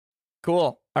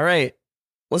Cool. All right.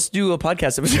 Let's do a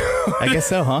podcast episode. I guess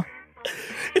so, huh?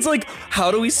 It's like, how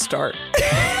do we start?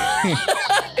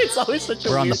 It's always such a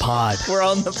We're on weird... the pod. We're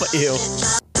on the pod. Ew.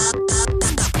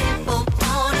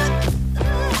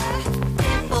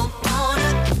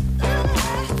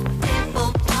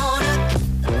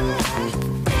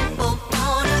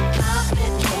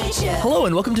 Hello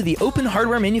and welcome to the Open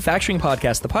Hardware Manufacturing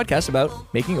Podcast, the podcast about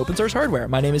making open source hardware.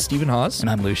 My name is Stephen Hawes. And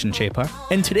I'm Lucian Chapar.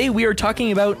 And today we are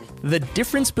talking about the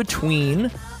difference between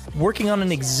working on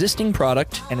an existing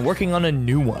product and working on a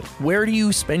new one. Where do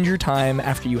you spend your time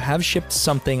after you have shipped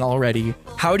something already?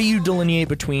 How do you delineate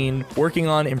between working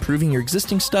on improving your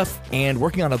existing stuff and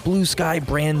working on a blue sky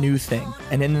brand new thing?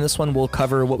 And in this one, we'll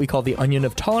cover what we call the onion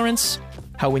of tolerance,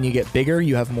 how when you get bigger,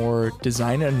 you have more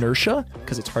design inertia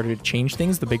because it's harder to change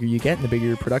things the bigger you get and the bigger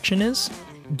your production is.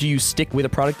 Do you stick with a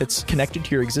product that's connected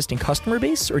to your existing customer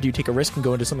base, or do you take a risk and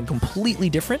go into something completely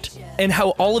different? And how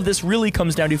all of this really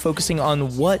comes down to focusing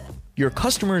on what your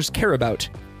customers care about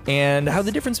and how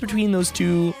the difference between those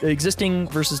two, existing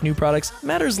versus new products,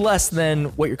 matters less than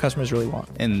what your customers really want.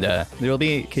 And there will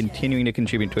be continuing to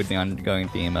contribute towards the ongoing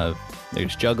theme of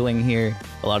there's juggling here,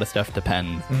 a lot of stuff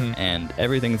depends, and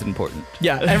everything's important.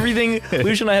 Yeah, everything.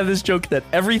 Lucian and I have this joke that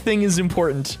everything is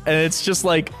important, and it's just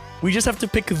like, we just have to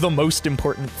pick the most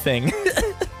important thing.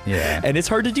 Yeah. And it's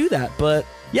hard to do that, but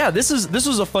yeah, this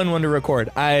was a fun one to record.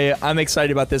 I'm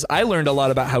excited about this. I learned a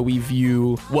lot about how we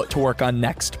view what to work on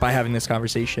next by having this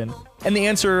conversation. And the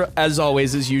answer, as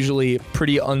always, is usually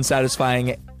pretty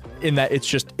unsatisfying in that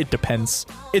it depends.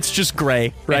 It's just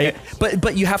gray, right?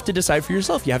 But you have to decide for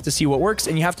yourself. You have to see what works,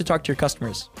 and you have to talk to your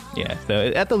customers. Yeah, so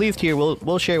at the least here,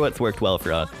 we'll share what's worked well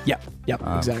for us. Yeah,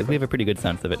 exactly. 'Cause we have a pretty good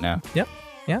sense of it now. Yep,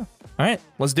 yeah. All right,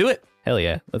 let's do it. Hell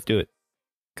yeah, let's do it.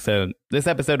 So this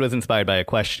episode was inspired by a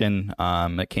question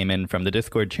that came in from the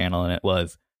Discord channel, and it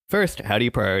was, first, how do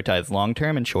you prioritize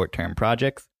long-term and short-term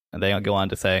projects? And they go on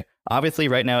to say, obviously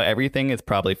right now everything is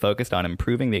probably focused on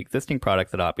improving the existing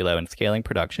products at Opulo and scaling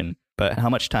production, but how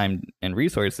much time and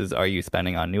resources are you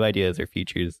spending on new ideas or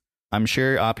features? I'm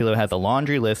sure Opulo has a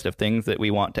laundry list of things that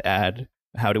we want to add.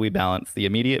 How do we balance the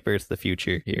immediate versus the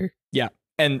future here? Yeah,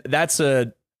 and that's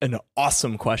an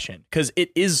awesome question, because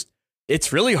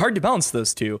it's really hard to balance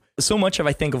those two. So much of,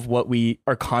 I think, of what we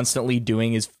are constantly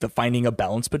doing is finding a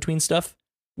balance between stuff.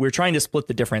 We're trying to split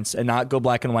the difference and not go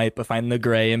black and white, but find the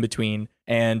gray in between.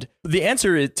 And the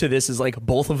answer to this is like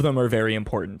both of them are very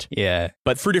important. Yeah.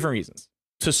 But for different reasons.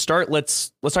 To start,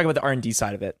 let's talk about the R&D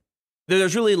side of it.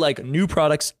 There's really like new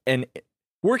products and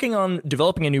working on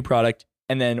developing a new product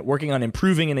and then working on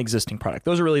improving an existing product.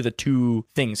 Those are really the two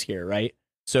things here, right?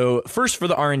 So first, for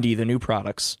the R&D, the new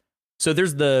products. So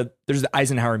there's the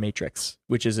Eisenhower matrix,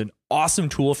 which is an awesome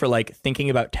tool for like thinking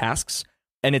about tasks.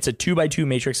 And it's a 2x2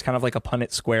 matrix, kind of like a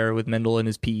Punnett square with Mendel and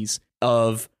his P's,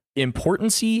 of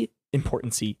importance,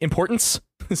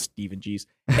 Stephen G's,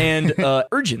 and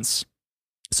urgence.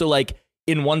 So like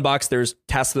in one box, there's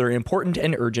tasks that are important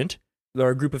and urgent. There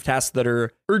are a group of tasks that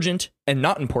are urgent and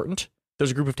not important. There's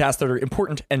a group of tasks that are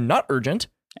important and not urgent.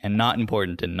 And not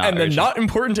important and not urgent. And then not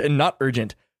important and not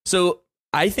urgent. So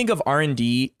I think of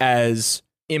R&D as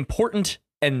important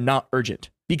and not urgent,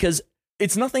 because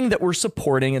it's nothing that we're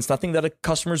supporting. It's nothing that a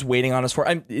customer's waiting on us for.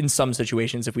 In some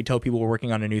situations, if we tell people we're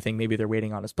working on a new thing, maybe they're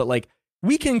waiting on us. But like,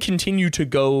 we can continue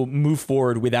to move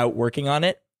forward without working on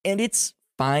it. And it's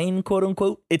fine, quote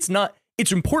unquote. It's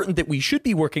important that we should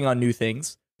be working on new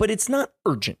things, but it's not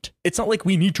urgent. It's not like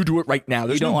we need to do it right now.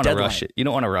 There's You don't no want to deadline. rush it. You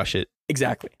don't want to rush it.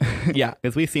 Exactly. Yeah.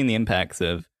 Because we've seen the impacts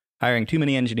of hiring too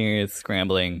many engineers,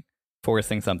 scrambling,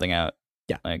 forcing something out.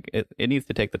 Yeah. Like it needs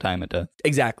to take the time it does.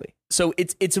 Exactly. So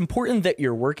it's important that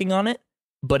you're working on it,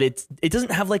 but it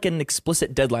doesn't have like an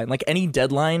explicit deadline. Like any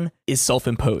deadline is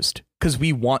self-imposed because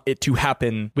we want it to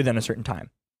happen within a certain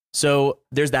time. So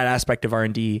there's that aspect of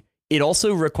R&D. It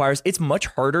also it's much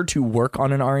harder to work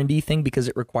on an R&D thing because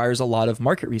it requires a lot of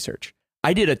market research.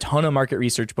 I did a ton of market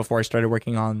research before I started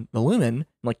working on the Lumen in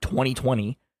like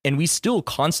 2020, and we still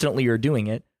constantly are doing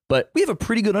it. But we have a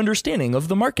pretty good understanding of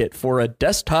the market for a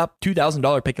desktop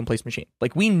 $2,000 pick and place machine.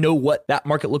 Like, we know what that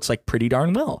market looks like pretty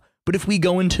darn well. But if we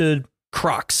go into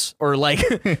Crocs or like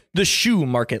the shoe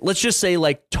market, let's just say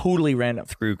like totally random.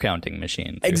 Screw counting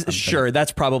machines. Sure,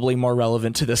 that's probably more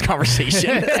relevant to this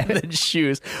conversation than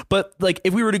shoes. But like,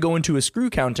 if we were to go into a screw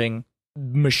counting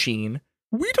machine,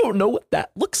 we don't know what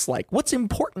that looks like. What's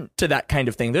important to that kind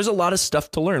of thing? There's a lot of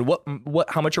stuff to learn.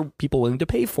 How much are people willing to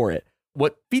pay for it?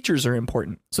 What features are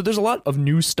important? So there's a lot of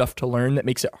new stuff to learn that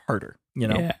makes it harder, you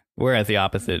know? Yeah. Whereas the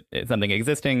opposite, something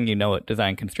existing, you know what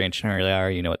design constraints generally are,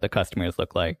 you know what the customers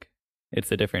look like.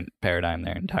 It's a different paradigm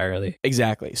there entirely.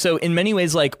 Exactly. So in many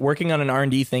ways, like working on an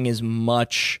R&D thing is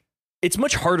it's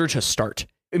much harder to start.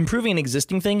 Improving an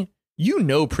existing thing, you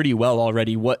know pretty well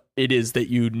already what it is that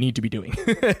you need to be doing.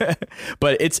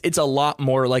 But it's a lot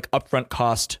more like upfront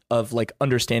cost of like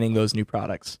understanding those new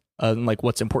products and like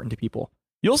what's important to people.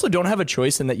 You also don't have a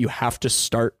choice in that you have to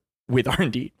start with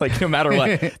R&D. Like no matter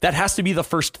what, that has to be the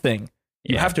first thing.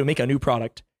 You have to make a new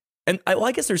product. And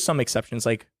I guess there's some exceptions.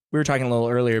 Like we were talking a little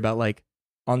earlier about like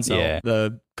Onsell,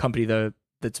 the company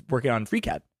that's working on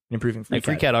FreeCAD and improving FreeCAD.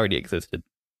 Like FreeCAD already existed.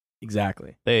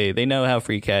 Exactly. They know how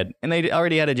FreeCAD, and they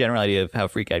already had a general idea of how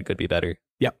FreeCAD could be better.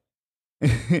 Yep.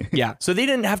 Yeah. So they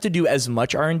didn't have to do as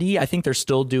much R&D. I think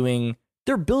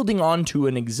they're building onto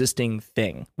an existing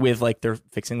thing with like they're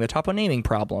fixing the topo naming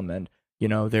problem and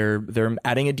they're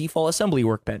adding a default assembly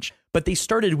workbench. But they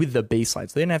started with the baseline,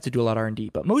 so they didn't have to do a lot of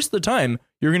R&D. But most of the time,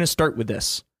 you're going to start with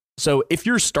this. So if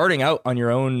you're starting out on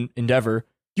your own endeavor,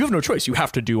 you have no choice. You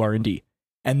have to do R&D.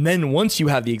 And then once you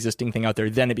have the existing thing out there,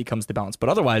 then it becomes the balance. But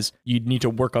otherwise, you need to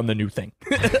work on the new thing.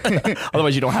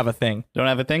 Otherwise, you don't have a thing. Don't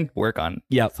have a thing? Work on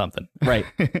something. Right.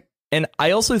 And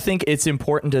I also think it's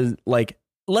important to, like,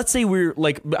 let's say we're,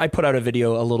 like, I put out a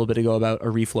video a little bit ago about a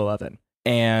reflow oven.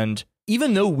 And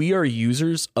even though we are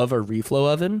users of a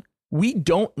reflow oven, we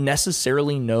don't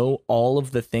necessarily know all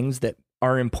of the things that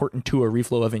are important to a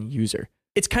reflow oven user.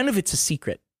 It's a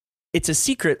secret. It's a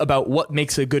secret about what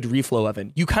makes a good reflow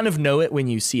oven. You kind of know it when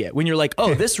you see it. When you're like,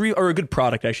 oh, or a good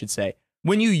product, I should say.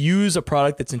 When you use a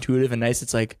product that's intuitive and nice,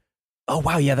 it's like, oh,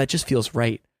 wow, yeah, that just feels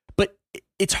right. But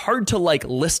it's hard to like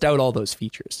list out all those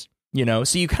features,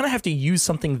 So you kind of have to use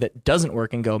something that doesn't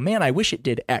work and go, man, I wish it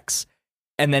did X,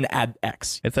 and then add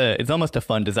X. It's almost a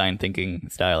fun design thinking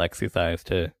style exercise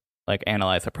to like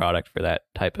analyze a product for that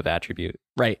type of attribute.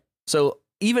 Right. So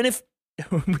even if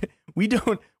we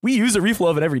use a reflow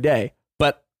oven every day,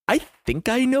 but I think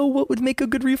I know what would make a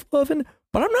good reflow oven,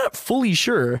 but I'm not fully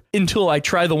sure until I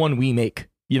try the one we make.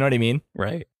 You know what I mean?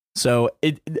 Right. So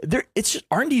it's just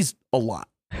R&D's a lot.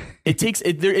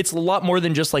 It's a lot more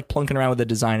than just like plunking around with the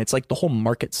design. It's like the whole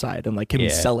market side and like, can we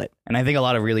sell it? And I think a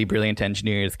lot of really brilliant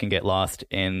engineers can get lost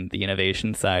in the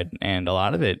innovation side. And a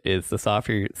lot of it is the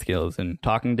softer skills and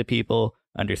talking to people,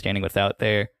 understanding what's out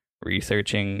there,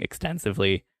 researching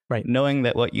extensively. Right. Knowing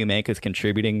that what you make is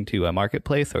contributing to a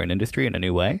marketplace or an industry in a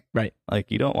new way. Right. Like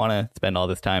you don't want to spend all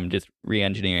this time just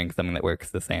re-engineering something that works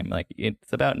the same. Like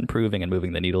it's about improving and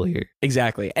moving the needle here.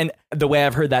 Exactly. And the way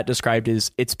I've heard that described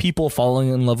is it's people falling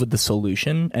in love with the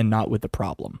solution and not with the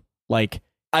problem. Like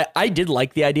I did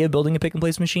like the idea of building a pick and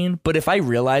place machine, but if I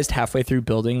realized halfway through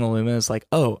building Illumina, it's like,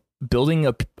 oh, building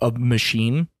a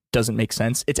machine doesn't make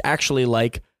sense. It's actually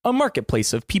like a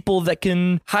marketplace of people that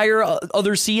can hire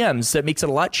other CMs that makes it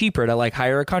a lot cheaper to like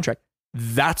hire a contract.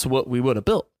 That's what we would have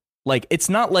built. Like, it's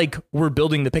not like we're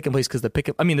building the pick and place because the pick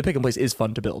and place is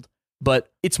fun to build,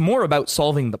 but it's more about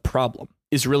solving the problem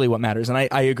is really what matters. And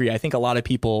I agree. I think a lot of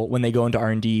people, when they go into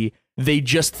R&D, they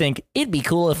just think it'd be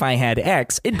cool if I had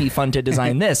X. It'd be fun to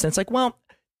design this. And it's like, well,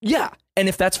 yeah. And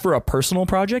if that's for a personal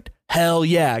project, hell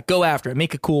yeah, go after it.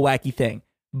 Make a cool, wacky thing.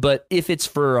 But if it's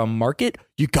for a market,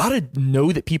 you got to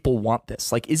know that people want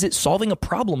this. Like, is it solving a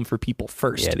problem for people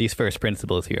first? Yeah, these first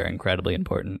principles here are incredibly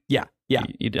important. Yeah, yeah.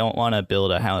 You don't want to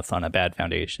build a house on a bad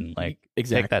foundation. Like,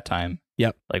 exactly. Take that time.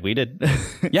 Yep. Like we did.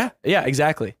 Yeah,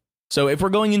 exactly. So if we're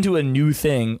going into a new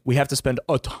thing, we have to spend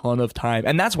a ton of time.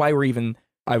 And that's why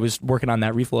I was working on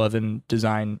that reflow oven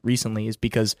design recently, is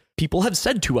because people have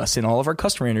said to us in all of our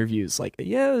customer interviews, like,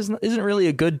 yeah, isn't really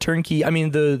a good turnkey. I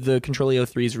mean, the Controlio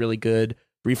 3 is really good.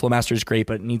 Reflow Master is great,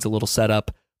 but it needs a little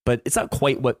setup. But it's not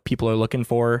quite what people are looking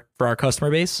for our customer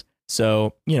base.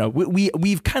 So,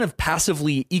 we've kind of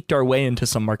passively eked our way into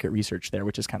some market research there,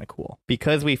 which is kind of cool.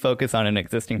 Because we focus on an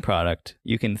existing product,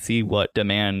 you can see what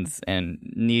demands and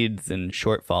needs and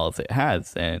shortfalls it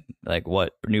has, and like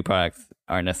what new products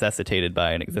are necessitated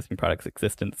by an existing product's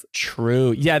existence.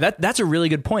 True. Yeah, that's a really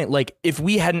good point. Like, if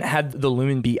we hadn't had the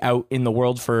Lumen be out in the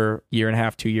world for a year and a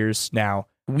half, 2 years now,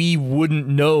 we wouldn't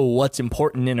know what's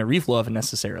important in a reflow oven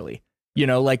necessarily.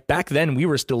 Like back then we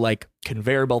were still like,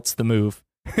 conveyor belt's the move.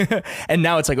 And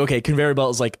now it's like, okay, conveyor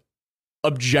belt is like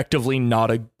objectively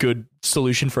not a good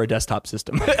solution for a desktop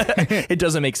system. It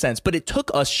doesn't make sense. But it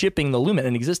took us shipping the Lumen,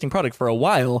 an existing product, for a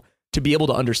while to be able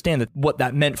to understand what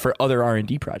that meant for other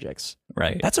R&D projects.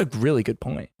 Right. That's a really good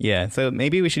point. Yeah. So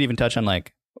maybe we should even touch on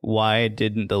like, why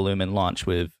didn't the Lumen launch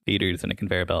with feeders and a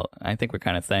conveyor belt? I think we're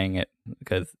kind of saying it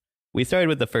because we started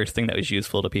with the first thing that was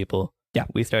useful to people. Yeah.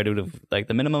 We started with like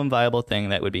the minimum viable thing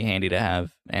that would be handy to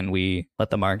have, and we let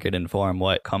the market inform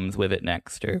what comes with it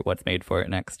next or what's made for it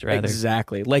next, rather.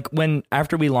 Exactly. Like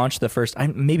after we launched the first,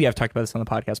 maybe I've talked about this on the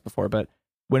podcast before, but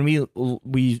when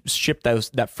we shipped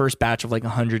that first batch of like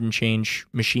 100 and change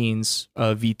machines,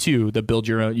 V2,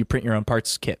 the you print your own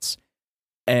parts kits,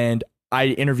 and I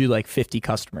interviewed like 50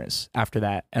 customers after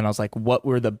that, and I was like, what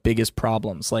were the biggest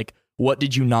problems? Like, what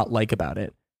did you not like about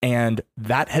it? And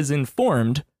that has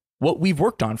informed what we've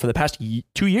worked on for the past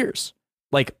 2 years.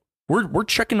 Like, we're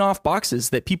checking off boxes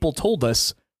that people told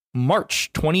us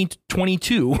March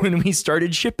 2022 when we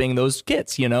started shipping those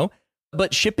kits, you know?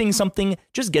 But shipping something,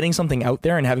 just getting something out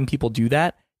there and having people do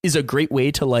that is a great way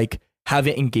to like have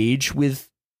it engage with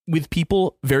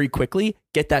people very quickly,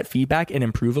 get that feedback and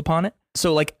improve upon it.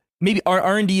 So like maybe our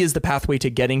R&D is the pathway to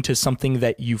getting to something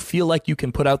that you feel like you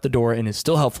can put out the door and is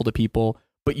still helpful to people,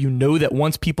 but you know that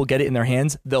once people get it in their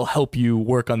hands, they'll help you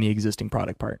work on the existing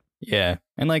product part. Yeah.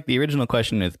 And like the original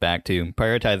question is back to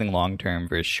prioritizing long-term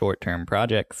versus short-term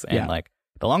projects. And like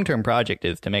the long-term project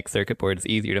is to make circuit boards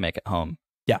easier to make at home.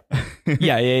 Yeah.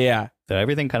 Yeah. So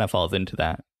everything kind of falls into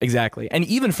that. Exactly. And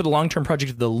even for the long-term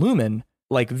project of the Lumen,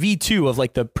 like V2 of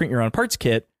like the print your own parts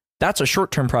kit, that's a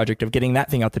short-term project of getting that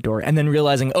thing out the door and then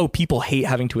realizing, oh, people hate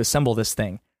having to assemble this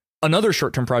thing. Another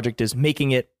short-term project is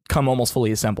making it come almost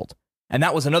fully assembled. And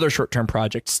that was another short-term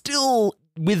project, still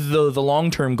with the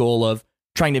long-term goal of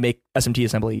trying to make SMT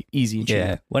assembly easy and cheap.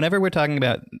 Yeah. Whenever we're talking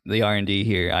about the R&D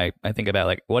here, I think about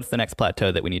like, what's the next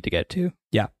plateau that we need to get to?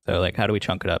 Yeah. So like, how do we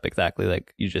chunk it up exactly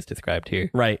like you just described here?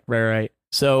 Right.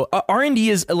 So R&D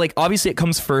is like, obviously it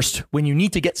comes first when you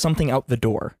need to get something out the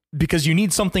door because you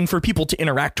need something for people to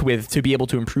interact with to be able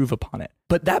to improve upon it.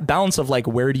 But that balance of like,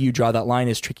 where do you draw that line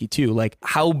is tricky too. Like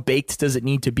how baked does it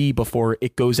need to be before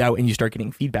it goes out and you start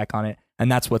getting feedback on it?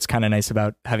 And that's what's kind of nice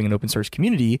about having an open source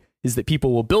community is that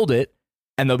people will build it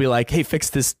and they'll be like, hey, fix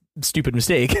this stupid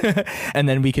mistake. And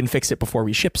then we can fix it before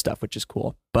we ship stuff, which is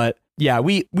cool. But yeah,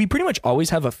 we pretty much always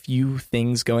have a few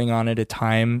things going on at a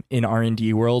time in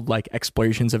R&D world, like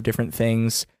explorations of different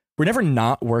things. We're never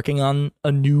not working on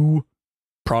a new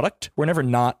product. We're never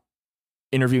not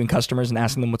interviewing customers and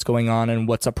asking them what's going on and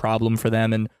what's a problem for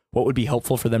them and what would be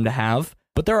helpful for them to have.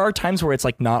 But there are times where it's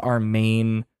like not our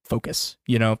main focus.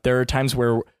 You know, there are times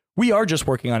where we are just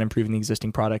working on improving the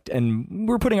existing product and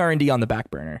we're putting R&D on the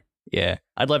back burner. Yeah.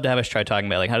 I'd love to have us try talking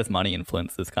about like, how does money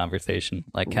influence this conversation?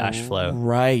 Like cash flow.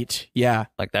 Right. Yeah.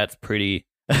 Like that's pretty,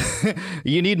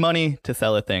 you need money to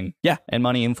sell a thing. Yeah. And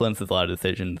money influences a lot of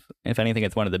decisions. If anything,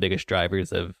 it's one of the biggest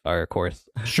drivers of our course.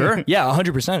 Sure. Yeah.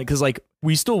 100%. Because like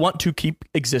we still want to keep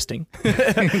existing.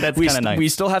 That's kind of nice. We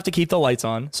still have to keep the lights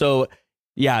on. So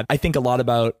yeah, I think a lot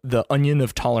about the onion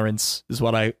of tolerance is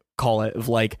what I call it, of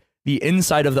like, the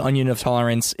inside of the onion of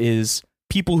tolerance is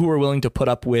people who are willing to put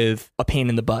up with a pain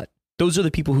in the butt. Those are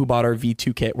the people who bought our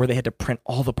V2 kit where they had to print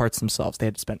all the parts themselves. They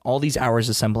had to spend all these hours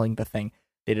assembling the thing.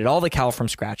 They did all the cal from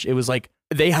scratch. It was like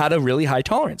they had a really high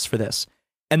tolerance for this.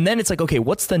 And then it's like, okay,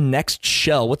 what's the next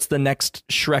shell? What's the next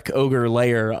Shrek ogre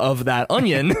layer of that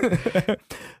onion?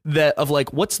 That of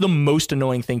like, what's the most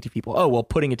annoying thing to people? Oh, well,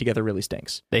 putting it together really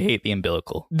stinks. They hate the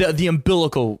umbilical. The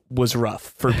umbilical was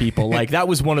rough for people. Like that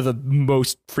was one of the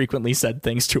most frequently said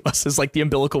things to us is like the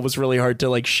umbilical was really hard to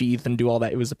like sheath and do all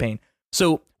that. It was a pain.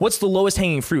 So what's the lowest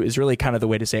hanging fruit is really kind of the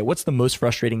way to say it. What's the most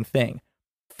frustrating thing?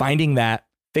 Finding that,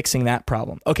 fixing that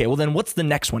problem. Okay, well then what's the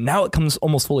next one? Now it comes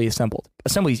almost fully assembled.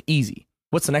 Assembly's easy.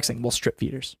 What's the next thing? Well, strip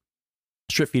feeders.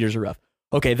 Strip feeders are rough.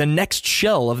 Okay, the next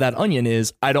shell of that onion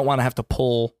is I don't want to have to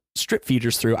pull strip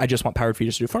feeders through. I just want powered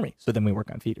feeders to do it for me. So then we work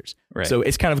on feeders. Right. So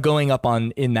it's kind of going up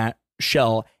on in that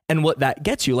shell. And what that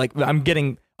gets you, like I'm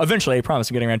getting, eventually I promise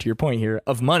I'm getting around to your point here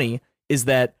of money, is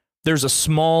that there's a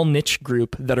small niche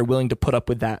group that are willing to put up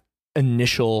with that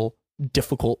initial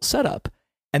difficult setup.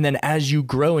 And then as you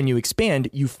grow and you expand,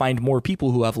 you find more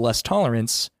people who have less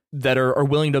tolerance that are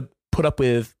willing to put up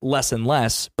with less and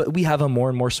less, but we have a more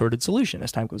and more sorted solution as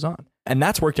time goes on. And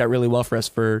that's worked out really well for us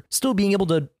for still being able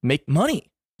to make money.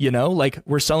 You know, like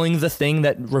we're selling the thing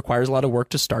that requires a lot of work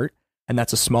to start, and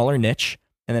that's a smaller niche.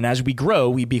 And then as we grow,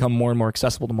 we become more and more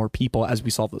accessible to more people as we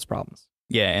solve those problems.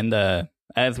 Yeah, and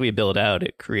as we build out,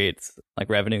 it creates like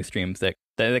revenue streams that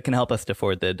can help us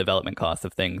afford the development costs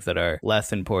of things that are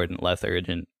less important, less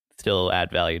urgent, still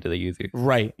add value to the user.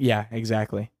 Right. Yeah,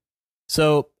 exactly.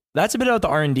 So that's a bit about the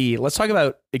R&D. Let's talk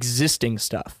about existing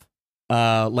stuff.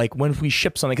 Like when we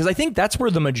ship something, because I think that's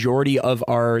where the majority of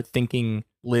our thinking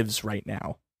lives right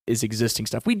now is existing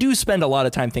stuff. We do spend a lot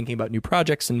of time thinking about new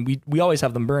projects and we always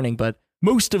have them burning, but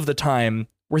most of the time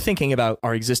we're thinking about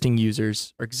our existing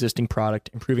users, our existing product,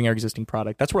 improving our existing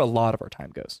product. That's where a lot of our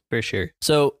time goes. For sure.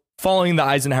 So following the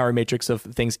Eisenhower matrix of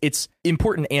things, it's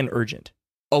important and urgent.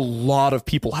 A lot of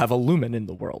people have a Lumen in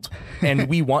the world, and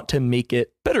we want to make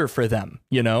it better for them,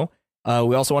 you know?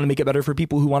 We also want to make it better for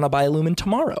people who want to buy a Lumen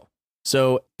tomorrow.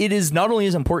 So it is not only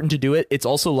as important to do it, it's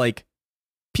also like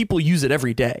people use it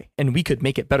every day, and we could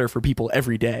make it better for people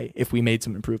every day if we made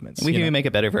some improvements. We can even make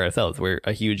it better for ourselves. We're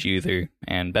a huge user,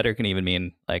 and better can even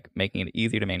mean like making it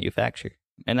easier to manufacture.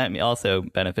 And that also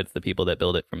benefits the people that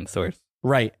build it from source.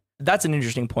 Right. That's an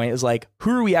interesting point, is like,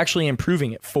 who are we actually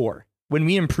improving it for? When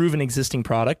we improve an existing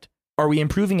product, are we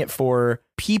improving it for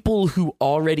people who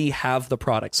already have the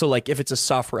product? So like if it's a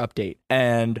software update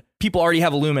and people already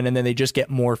have a Lumen and then they just get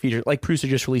more features, like Prusa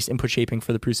just released input shaping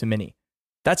for the Prusa Mini.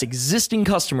 That's existing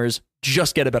customers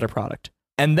just get a better product.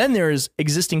 And then there's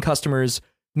existing customers,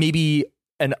 maybe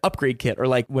an upgrade kit, or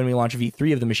like when we launch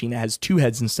V3 of the machine, it has 2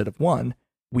 heads instead of 1.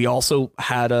 We also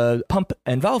had a pump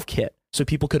and valve kit, so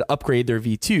people could upgrade their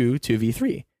V2 to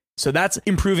V3. So that's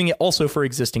improving it also for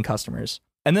existing customers.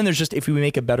 And then there's just, if we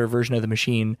make a better version of the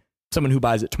machine, someone who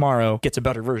buys it tomorrow gets a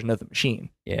better version of the machine.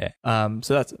 Yeah.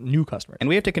 So that's new customers. And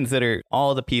we have to consider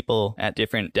all the people at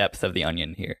different depths of the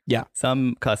onion here. Yeah.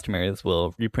 Some customers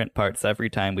will reprint parts every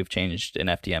time we've changed an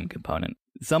FDM component.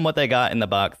 Some what they got in the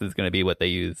box is going to be what they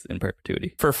use in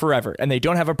perpetuity. For forever. And they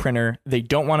don't have a printer. They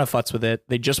don't want to futz with it.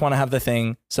 They just want to have the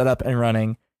thing set up and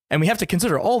running. And we have to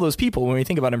consider all those people when we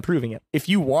think about improving it. If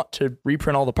you want to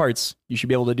reprint all the parts, you should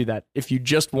be able to do that. If you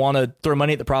just want to throw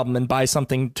money at the problem and buy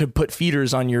something to put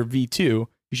feeders on your V2, you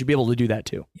should be able to do that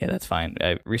too. Yeah, that's fine.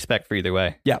 I respect for either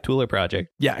way. Yeah. Tool or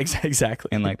project. Yeah, exactly.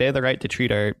 And like they have the right to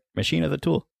treat our machine as a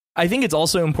tool. I think it's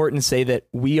also important to say that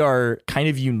we are kind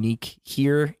of unique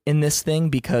here in this thing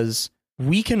because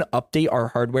we can update our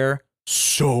hardware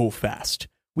so fast.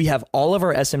 We have all of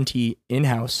our SMT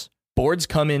in-house. Boards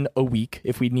come in a week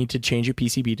if we need to change a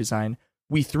PCB design.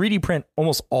 We 3D print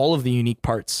almost all of the unique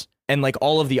parts. And like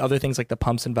all of the other things like the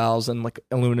pumps and valves and like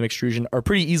aluminum extrusion are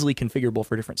pretty easily configurable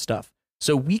for different stuff.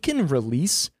 So we can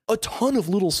release a ton of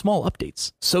little small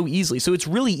updates so easily. So it's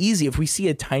really easy. If we see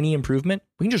a tiny improvement,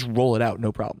 we can just roll it out,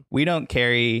 no problem. We don't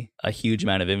carry a huge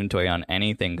amount of inventory on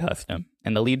anything custom.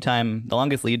 And the lead time, the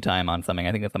longest lead time on something,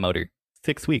 I think it's a motor,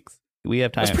 6 weeks. We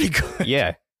have time. That's pretty good.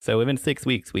 Yeah. So within 6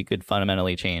 weeks, we could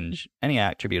fundamentally change any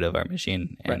attribute of our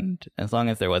machine. And as long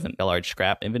as there wasn't a large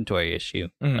scrap inventory issue,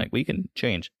 like we can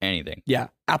change anything. Yeah.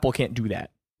 Apple can't do that.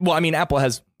 Well, I mean, Apple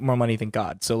has more money than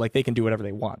God. So like they can do whatever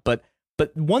they want. But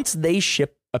once they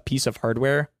ship a piece of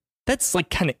hardware, that's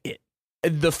like kind of it.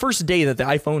 The first day that the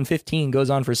iPhone 15 goes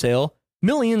on for sale,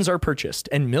 millions are purchased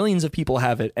and millions of people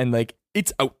have it. And like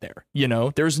it's out there, you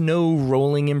know, there's no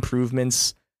rolling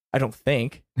improvements. I don't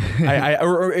think.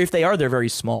 Or if they are, they're very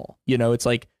small. You know, it's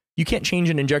like you can't change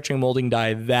an injection molding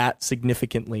die that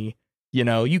significantly. You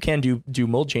know, you can do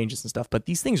mold changes and stuff, but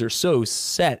these things are so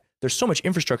set. There's so much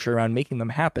infrastructure around making them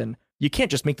happen. You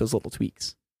can't just make those little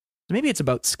tweaks. So maybe it's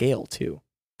about scale too,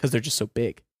 because they're just so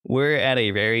big. We're at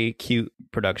a very cute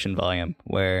production volume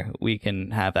where we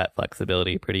can have that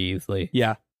flexibility pretty easily.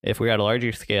 Yeah. If we're at a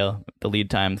larger scale, the lead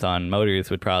times on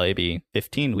motors would probably be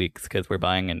 15 weeks because we're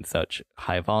buying in such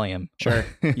high volume. Sure.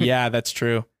 Yeah, that's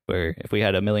true. Where if we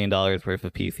had $1 million worth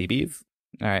of PCBs,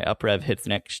 all right, UpRev hits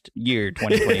next year,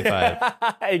 2025.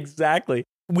 Exactly.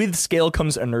 With scale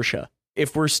comes inertia.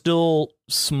 If we're still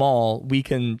small, we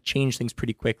can change things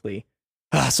pretty quickly.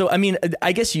 So, I mean,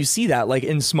 I guess you see that like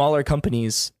in smaller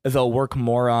companies, they'll work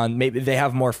more on, maybe they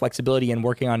have more flexibility in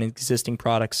working on existing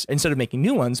products instead of making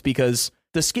new ones, because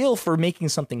the scale for making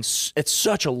something at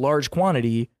such a large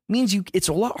quantity means it's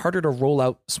a lot harder to roll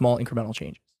out small incremental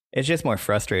changes. It's just more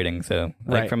frustrating. So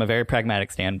like from a very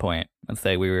pragmatic standpoint, let's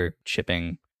say we were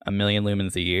shipping 1 million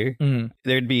lumens a year,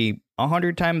 there'd be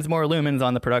 100 times more lumens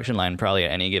on the production line probably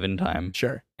at any given time.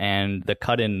 Sure. And the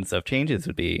cut-ins of changes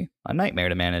would be a nightmare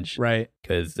to manage. Right.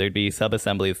 Because there'd be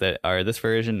sub-assemblies that are this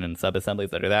version and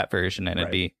sub-assemblies that are that version. And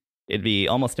it'd be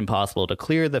almost impossible to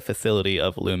clear the facility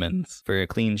of lumens for a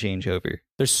clean changeover.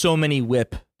 There's so many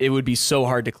WIP. It would be so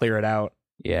hard to clear it out.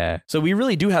 Yeah. So we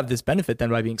really do have this benefit then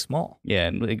by being small. Yeah.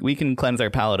 And we can cleanse our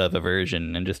palette of a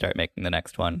version and just start making the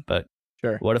next one. But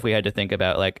sure. What if we had to think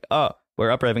about like, oh, we're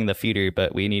uprevving the feeder,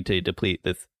 but we need to deplete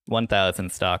this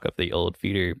 1,000 stock of the old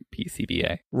feeder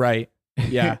PCBA. Right.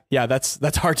 Yeah. Yeah. That's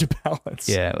hard to balance.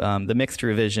 Yeah. The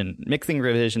mixing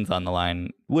revisions on the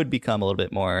line would become a little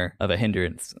bit more of a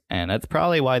hindrance. And that's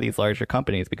probably why these larger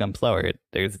companies become slower.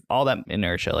 There's all that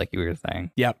inertia, like you were saying.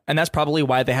 Yeah. And that's probably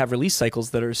why they have release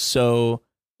cycles that are so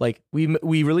like we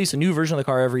release a new version of the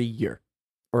car every year.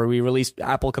 Or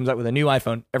Apple comes out with a new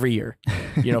iPhone every year.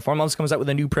 You know, Formlabs comes out with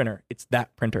a new printer. It's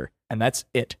that printer. And that's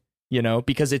it, you know,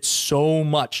 because it's so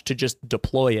much to just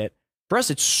deploy it. For us,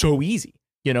 it's so easy.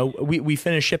 You know, we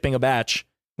finish shipping a batch.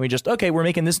 We just, okay, we're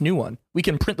making this new one. We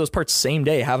can print those parts same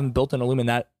day, have them built in Lumen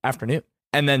that afternoon.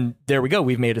 And then there we go.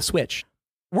 We've made a switch.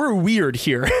 We're weird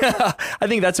here. I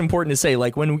think that's important to say.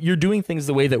 Like when you're doing things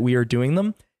the way that we are doing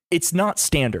them, it's not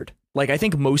standard. Like I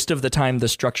think most of the time the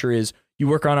structure is you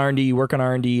work on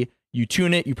R&D, you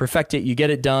tune it, you perfect it, you get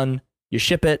it done, you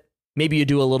ship it. Maybe you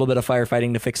do a little bit of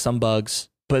firefighting to fix some bugs,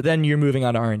 but then you're moving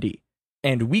on to R&D.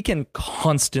 And we can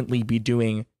constantly be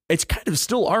doing, it's kind of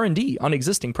still R&D on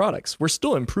existing products. We're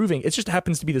still improving. It just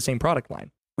happens to be the same product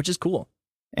line, which is cool.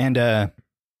 And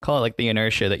call it like the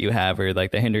inertia that you have or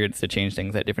like the hindrance to change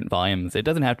things at different volumes. It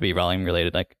doesn't have to be volume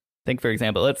related. Like think, for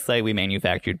example, let's say we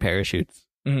manufactured parachutes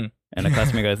and a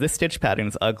customer goes, this stitch pattern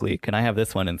is ugly. Can I have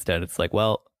this one instead? It's like,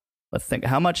 well, let's think,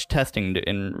 how much testing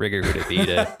in rigor would it be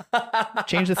to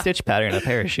change the stitch pattern of a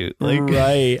parachute? Like,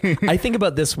 right. I think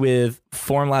about this with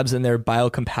Formlabs and their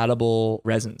biocompatible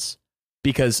resins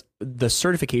because the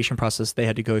certification process they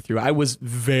had to go through, I was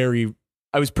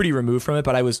pretty removed from it,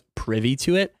 but I was privy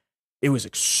to it. It was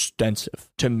extensive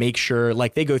to make sure,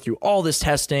 like they go through all this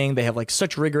testing. They have like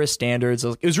such rigorous standards.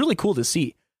 It was really cool to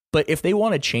see. But if they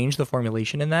want to change the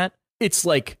formulation in that, it's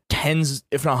like tens,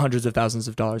 if not hundreds of thousands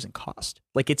of dollars in cost.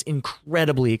 Like it's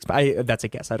incredibly expensive. That's a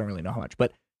guess. I don't really know how much,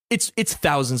 but it's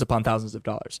thousands upon thousands of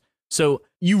dollars. So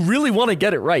you really want to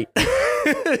get it right.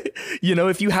 You know,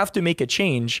 if you have to make a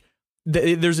change,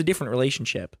 there's a different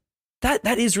relationship.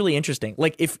 That is really interesting.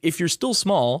 Like if you're still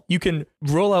small, you can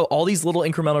roll out all these little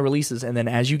incremental releases. And then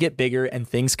as you get bigger and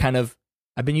things kind of,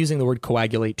 I've been using the word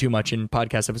coagulate too much in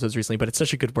podcast episodes recently, but it's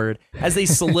such a good word. As they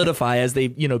solidify, as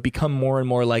they, you know, become more and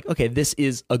more like, okay, this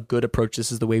is a good approach.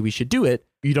 This is the way we should do it.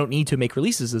 You don't need to make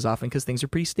releases as often because things are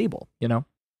pretty stable, you know?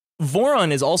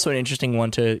 Voron is also an interesting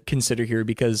one to consider here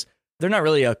because they're not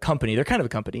really a company. They're kind of a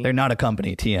company. They're not a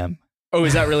company, TM. Oh,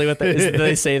 is that really what do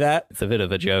they say that? It's a bit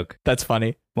of a joke. That's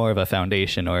funny. More of a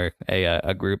foundation or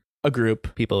a group. A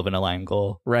group. People of an aligned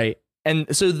goal. Right.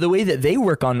 And so the way that they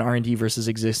work on R&D versus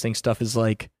existing stuff is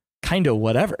like kind of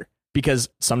whatever, because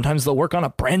sometimes they'll work on a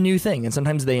brand new thing and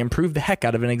sometimes they improve the heck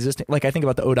out of an existing, like I think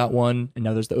about the O.1 and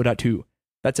now there's the O.2.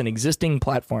 That's an existing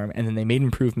platform and then they made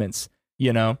improvements,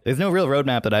 you know? There's no real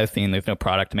roadmap that I've seen. There's no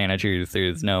product managers.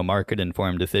 There's no market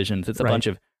informed decisions. It's a bunch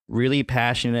of really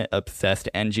passionate, obsessed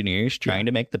engineers trying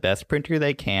to make the best printer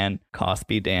they can, cost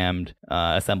be damned,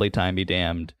 assembly time be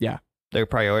damned. Yeah. They're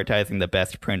prioritizing the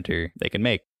best printer they can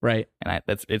make. Right. And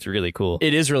it's really cool.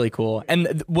 It is really cool.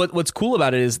 And what's cool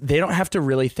about it is they don't have to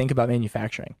really think about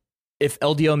manufacturing. If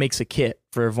LDO makes a kit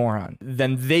for Voron,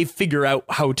 then they figure out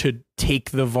how to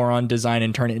take the Voron design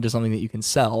and turn it into something that you can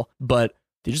sell, but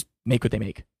they just make what they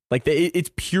make. Like it's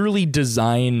purely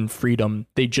design freedom.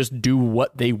 They just do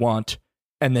what they want.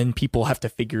 And then people have to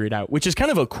figure it out, which is kind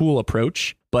of a cool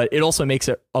approach, but it also makes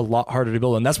it a lot harder to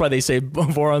build. And that's why they say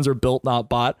Vorons are built, not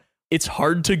bought. It's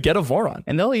hard to get a Voron.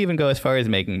 And they'll even go as far as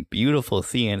making beautiful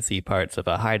CNC parts of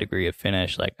a high degree of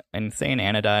finish, like insane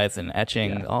anodize and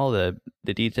etching, all the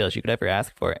details you could ever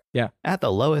ask for it. Yeah. At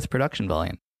the lowest production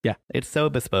volume. Yeah. It's so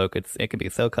bespoke. It can be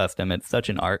so custom. It's such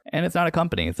an art. And it's not a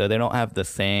company, so they don't have the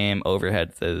same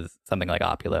overheads as something like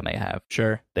Opula may have.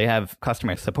 Sure. They have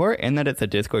customer support in that it's a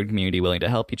Discord community willing to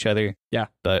help each other. Yeah.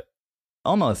 But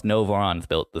almost no Voron's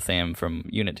built the same from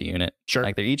unit to unit. Sure.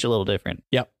 Like they're each a little different.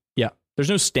 Yep. Yeah. There's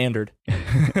no standard.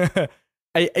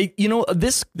 I you know,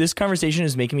 this conversation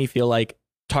is making me feel like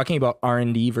talking about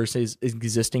R&D versus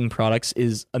existing products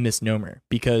is a misnomer,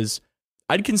 because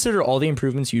I'd consider all the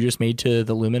improvements you just made to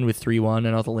the Lumen with 3.1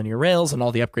 and all the linear rails and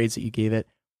all the upgrades that you gave it.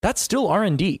 That's still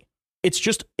R&D. It's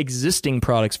just existing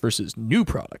products versus new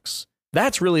products.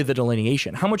 That's really the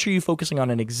delineation. How much are you focusing on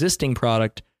an existing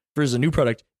product versus a new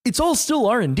product? It's all still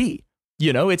R&D.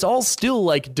 You know, it's all still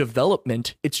like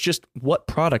development. It's just what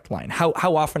product line? How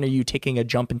often are you taking a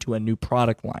jump into a new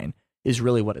product line is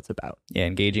really what it's about. Yeah,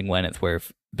 engaging when it's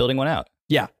worth building one out.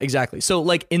 Yeah, exactly. So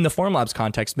like in the Formlabs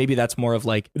context, maybe that's more of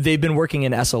like they've been working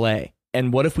in SLA.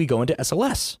 And what if we go into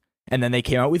SLS? And then they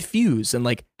came out with Fuse, and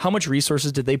like how much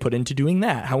resources did they put into doing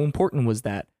that? How important was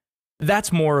that?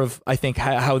 That's more of, I think,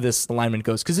 how this alignment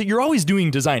goes. Because you're always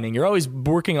doing designing. You're always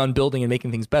working on building and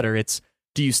making things better. It's,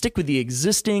 do you stick with the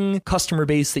existing customer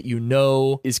base that you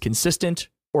know is consistent,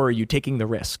 or are you taking the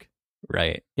risk?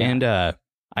 Right. Yeah. And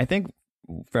I think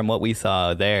from what we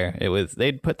saw there, it was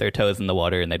they'd put their toes in the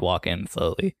water and they'd walk in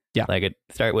slowly. Yeah. Like it'd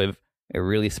start with a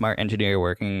really smart engineer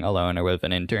working alone or with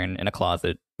an intern in a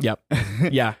closet. Yep.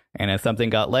 Yeah. And if something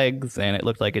got legs and it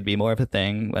looked like it'd be more of a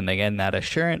thing, when they get that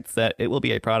assurance that it will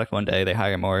be a product one day, they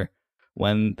hire more.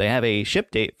 When they have a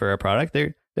ship date for a product,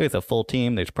 there's a full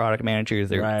team, there's product managers,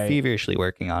 they're feverishly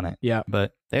working on it. Yeah.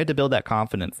 But they had to build that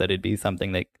confidence that it'd be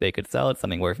something they could sell. It's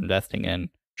something worth investing in.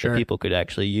 Sure. That people could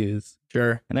actually use.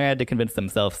 Sure. And they had to convince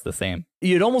themselves the same.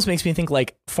 It almost makes me think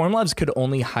like Formlabs could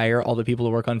only hire all the people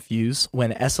to work on Fuse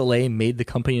when SLA made the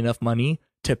company enough money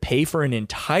to pay for an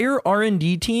entire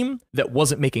R&D team that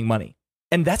wasn't making money.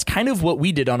 And that's kind of what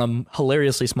we did on a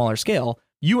hilariously smaller scale.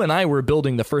 You and I were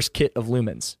building the first kit of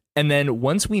lumens. And then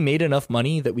once we made enough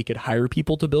money that we could hire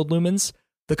people to build lumens,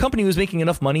 the company was making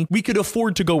enough money, we could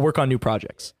afford to go work on new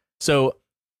projects. So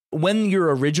when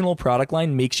your original product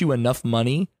line makes you enough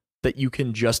money that you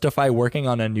can justify working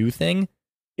on a new thing,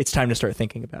 it's time to start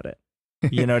thinking about it.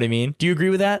 You know what I mean? Do you agree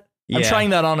with that? Yeah. I'm trying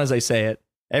that on as I say it.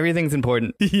 Everything's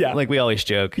important. Yeah. Like we always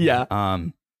joke. Yeah.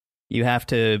 You have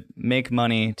to make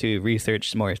money to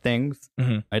research more things.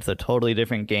 Mm-hmm. It's a totally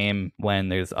different game when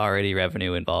there's already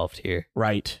revenue involved here.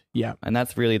 Right. Yeah. And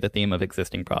that's really the theme of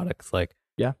existing products. Like,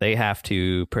 yeah, they have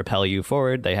to propel you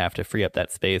forward. They have to free up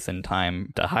that space and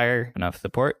time to hire enough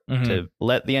support to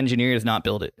let the engineers not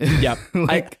build it. Yeah.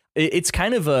 It's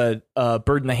kind of a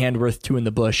bird in the hand worth two in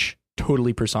the bush,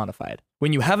 totally personified.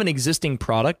 When you have an existing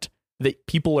product that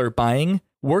people are buying,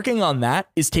 working on that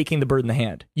is taking the bird in the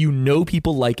hand. You know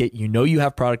people like it. You know you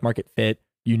have product market fit.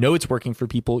 You know it's working for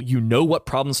people. You know what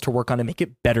problems to work on to make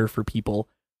it better for people.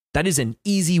 That is an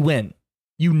easy win.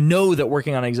 You know that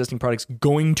working on an existing product is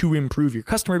going to improve your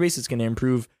customer base. It's going to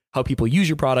improve how people use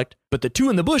your product. But the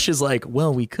two in the bush is like,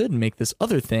 well, we could make this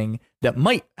other thing that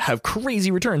might have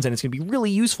crazy returns and it's going to be really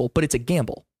useful, but it's a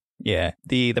gamble. Yeah.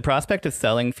 The prospect of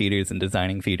selling feeders and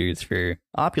designing feeders for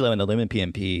Opulo and the Lumen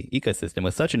PMP ecosystem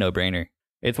was such a no-brainer.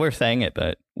 It's worth saying it,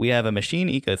 but we have a machine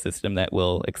ecosystem that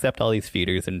will accept all these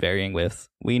feeders in varying widths.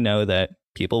 We know that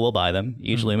people will buy them.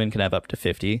 Each Lumen can have up to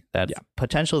 50. That's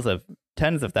potentials of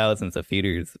tens of thousands of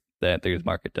feeders that there's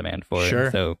market demand for.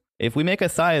 Sure. So if we make a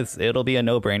size, it'll be a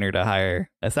no-brainer to hire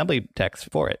assembly techs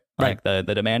for it. Like the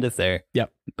demand is there.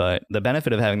 Yep. But the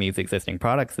benefit of having these existing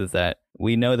products is that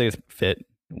we know there's fit.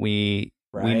 We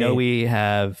know we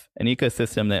have an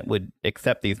ecosystem that would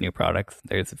accept these new products.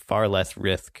 There's far less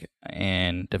risk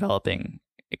in developing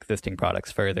existing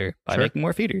products further by making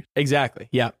more feeders. Exactly.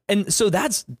 Yeah. And so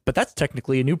that's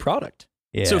technically a new product.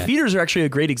 Yeah. So feeders are actually a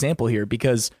great example here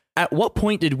because at what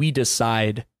point did we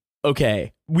decide,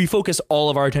 okay, we focus all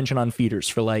of our attention on feeders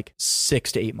for like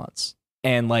 6 to 8 months.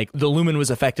 And like the Lumen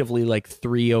was effectively like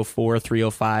 304,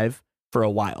 305 for a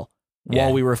while.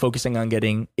 While we were focusing on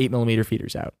getting 8mm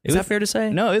feeders out. Is that fair to say?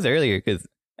 No, it was earlier because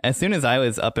as soon as I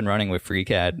was up and running with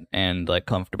FreeCAD and like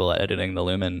comfortable at editing the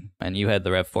Lumen and you had the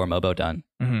Rev4 Mobo done,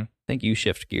 I think you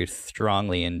shift gears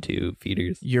strongly into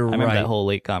feeders. You're right. I remember that whole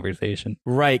late conversation.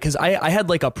 Right, because I had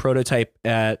like a prototype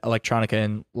at Electronica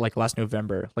in like last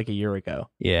November, like a year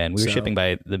ago. Yeah, and we were shipping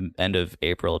by the end of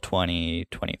April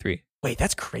 2023. Wait,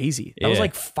 that's crazy. That was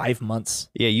like 5 months.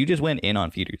 Yeah, you just went in on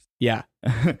feeders. Yeah,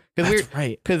 that's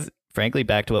right. Because frankly,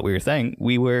 back to what we were saying,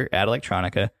 we were at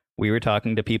Electronica. We were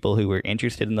talking to people who were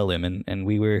interested in the Lumen, and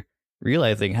we were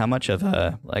realizing how much of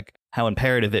how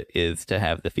imperative it is to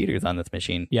have the feeders on this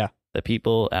machine. Yeah. The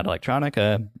people at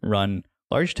Electronica run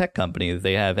large tech companies.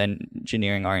 They have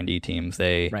engineering R&D teams.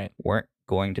 They weren't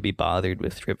going to be bothered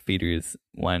with strip feeders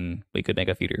when we could make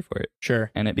a feeder for it.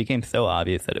 Sure. And it became so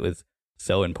obvious that it was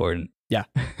so important. Yeah.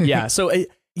 Yeah. So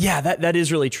that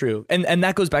is really true. And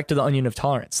that goes back to the onion of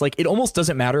tolerance. Like it almost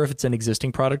doesn't matter if it's an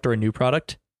existing product or a new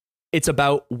product. It's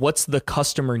about what's the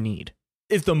customer need.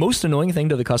 If the most annoying thing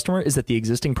to the customer is that the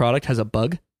existing product has a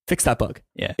bug, fix that bug.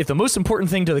 Yeah. If the most important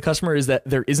thing to the customer is that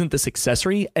there isn't this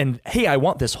accessory and, hey, I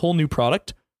want this whole new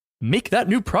product, make that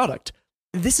new product.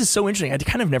 This is so interesting. I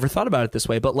kind of never thought about it this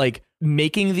way, but like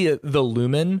making the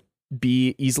Lumen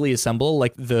be easily assemblable,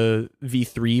 like the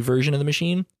V3 version of the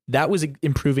machine, that was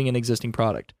improving an existing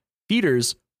product.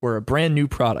 Feeders were a brand new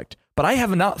product, but I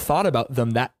have not thought about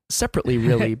them that separately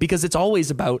really because it's always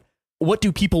about what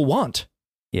do people want?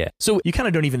 Yeah. So you kind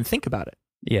of don't even think about it.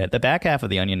 Yeah. The back half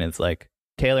of the onion is like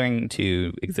tailoring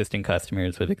to existing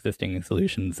customers with existing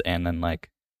solutions and then like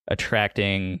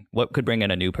attracting what could bring in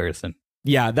a new person.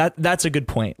 Yeah, that's a good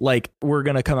point. Like we're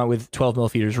going to come out with 12mm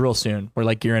feeders real soon. We're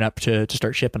like gearing up to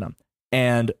start shipping them.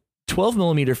 And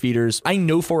 12mm feeders, I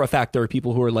know for a fact there are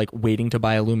people who are like waiting to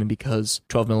buy a Lumen because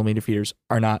 12mm feeders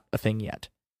are not a thing yet.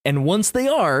 And once they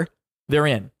are, they're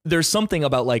in. There's something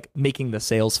about like making the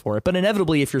sales for it. But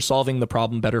inevitably, if you're solving the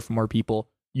problem better for more people,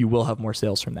 you will have more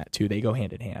sales from that too. They go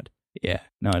hand in hand. Yeah.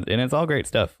 No, and it's all great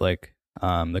stuff. Like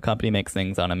the company makes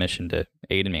things on a mission to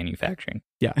aid in manufacturing.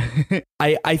 Yeah.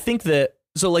 I think that,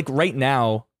 so like right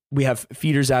now, we have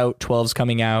feeders out, 12s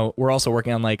coming out. We're also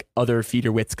working on like other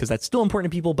feeder widths because that's still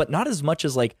important to people, but not as much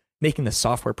as like making the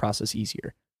software process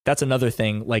easier. That's another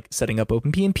thing, like setting up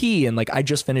OpenPNP. And like I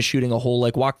just finished shooting a whole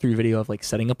like walkthrough video of like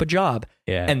setting up a job.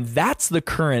 Yeah. And that's the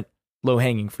current low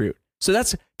hanging fruit. So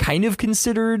that's kind of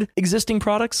considered existing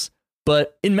products.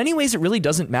 But in many ways, it really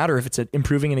doesn't matter if it's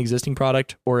improving an existing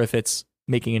product or if it's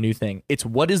making a new thing. It's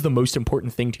what is the most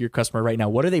important thing to your customer right now?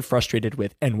 What are they frustrated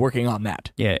with? And working on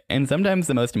that. Yeah. And sometimes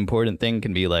the most important thing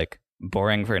can be like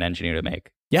boring for an engineer to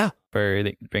make. Yeah. For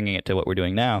bringing it to what we're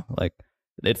doing now. Like,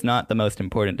 it's not the most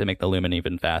important to make the Lumen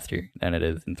even faster than it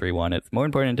is in 3.1. It's more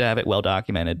important to have it well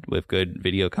documented with good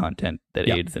video content that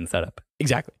aids in setup.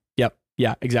 Exactly. Yep.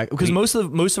 Yeah, exactly. Because most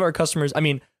of our customers, I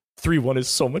mean, 3.1 is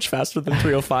so much faster than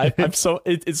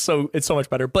 3.05. It's so much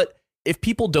better. But if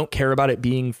people don't care about it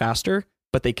being faster,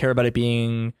 but they care about it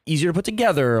being easier to put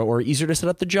together or easier to set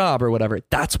up the job or whatever,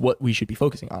 that's what we should be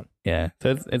focusing on. Yeah.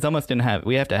 So it's almost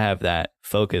we have to have that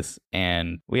focus,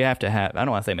 and we have to have, I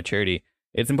don't want to say maturity.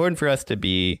 It's important for us to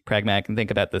be pragmatic and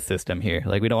think about the system here.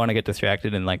 Like, we don't want to get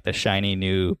distracted in like the shiny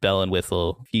new bell and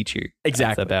whistle feature.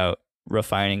 Exactly. It's about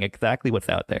refining exactly what's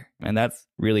out there. And that's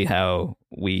really how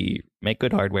we make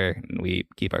good hardware and we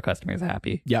keep our customers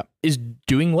happy. Yeah. Is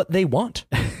doing what they want.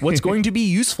 What's going to be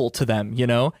useful to them, you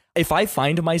know? If I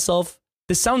find myself,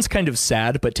 this sounds kind of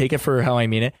sad, but take it for how I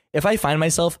mean it. If I find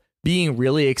myself being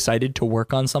really excited to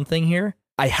work on something here,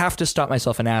 I have to stop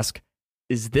myself and ask,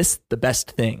 is this the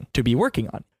best thing to be working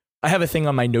on? I have a thing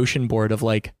on my Notion board of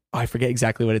like, I forget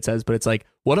exactly what it says, but it's like,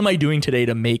 what am I doing today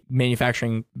to make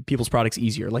manufacturing people's products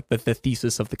easier? Like the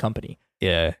thesis of the company.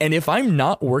 Yeah. And if I'm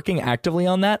not working actively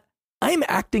on that, I'm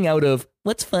acting out of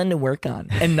what's fun to work on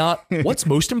and not what's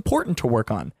most important to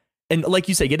work on. And like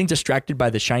you say, getting distracted by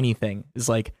the shiny thing is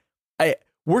like,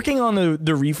 working on the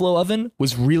reflow oven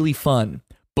was really fun.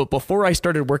 But before I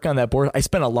started working on that board, I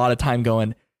spent a lot of time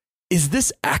going, is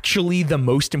this actually the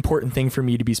most important thing for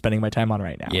me to be spending my time on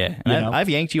right now? Yeah. And I've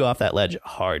yanked you off that ledge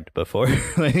hard before.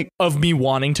 Like, of me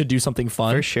wanting to do something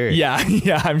fun. For sure. Yeah.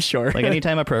 Yeah, I'm sure. Like,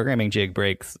 anytime a programming jig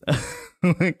breaks,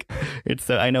 like,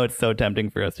 I know it's so tempting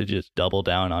for us to just double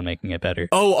down on making it better.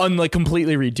 Oh, on like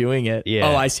completely redoing it. Yeah.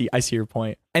 Oh, I see your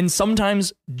point. And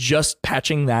sometimes just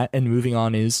patching that and moving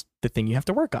on is the thing you have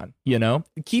to work on, you know?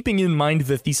 Keeping in mind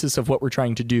the thesis of what we're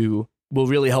trying to do will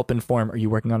really help inform, are you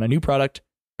working on a new product?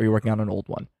 Or you're working on an old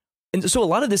one. And so a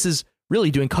lot of this is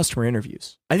really doing customer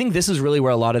interviews. I think this is really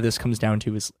where a lot of this comes down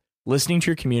to, is listening to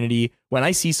your community. When I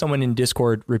see someone in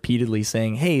Discord repeatedly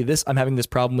saying, hey, I'm having this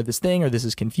problem with this thing, or this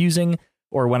is confusing,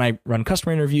 or when I run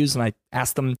customer interviews and I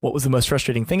ask them what was the most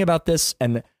frustrating thing about this,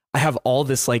 and I have all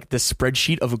this like this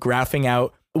spreadsheet of graphing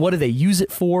out, what do they use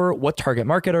it for? What target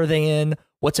market are they in?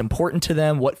 What's important to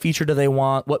them? What feature do they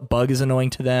want? What bug is annoying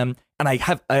to them? And I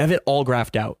have it all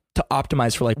graphed out to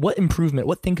optimize for like what improvement,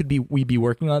 what thing could we be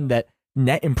working on that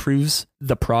net improves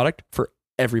the product for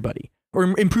everybody,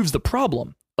 or improves the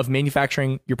problem of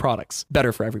manufacturing your products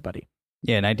better for everybody.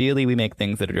 Yeah, and ideally we make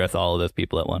things that address all of those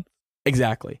people at once.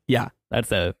 Exactly. Yeah. That's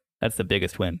the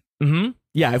biggest win. Mm-hmm.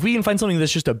 Yeah, if we can find something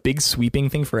that's just a big sweeping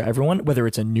thing for everyone, whether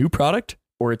it's a new product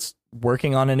or it's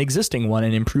working on an existing one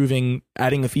and improving,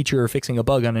 adding a feature or fixing a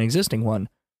bug on an existing one,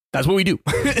 that's what we do.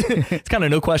 It's kind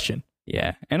of no question.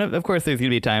 Yeah. And of course, there's going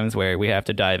to be times where we have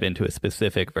to dive into a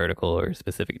specific vertical or a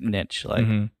specific niche. Like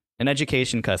an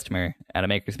education customer at a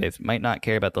makerspace might not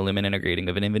care about the Lumen integrating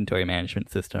of an inventory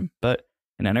management system, but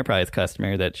an enterprise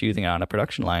customer that's using it on a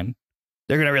production line,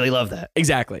 they're going to really love that.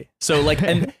 Exactly. So like,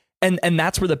 and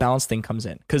that's where the balance thing comes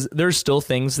in, because there's still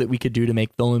things that we could do to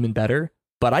make the Lumen better,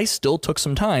 but I still took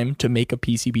some time to make a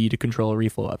PCB to control a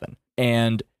reflow oven.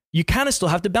 And you kind of still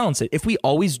have to balance it. If we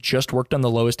always just worked on the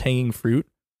lowest hanging fruit,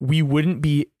 we wouldn't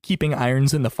be keeping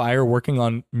irons in the fire, working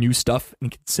on new stuff and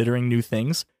considering new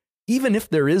things. Even if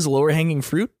there is lower hanging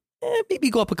fruit, maybe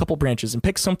go up a couple branches and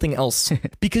pick something else,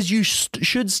 because you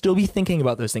should still be thinking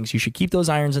about those things. You should keep those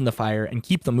irons in the fire and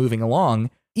keep them moving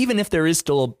along. Even if there is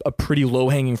still a pretty low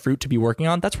hanging fruit to be working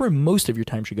on, that's where most of your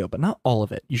time should go, but not all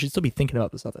of it. You should still be thinking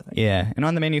about this other thing. Yeah. And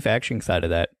on the manufacturing side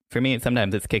of that, for me,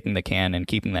 sometimes it's kicking the can and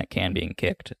keeping that can being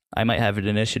kicked. I might have an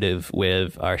initiative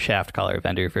with our shaft collar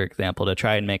vendor, for example, to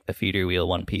try and make the feeder wheel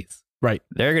one piece. Right.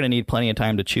 They're going to need plenty of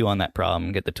time to chew on that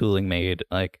problem, get the tooling made.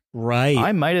 Like, right.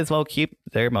 I might as well keep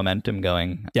their momentum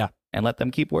going. Yeah. And let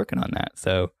them keep working on that.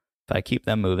 So if I keep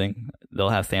them moving, they'll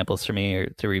have samples for me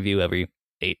to review every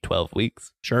 8-12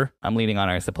 weeks. Sure. I'm leaning on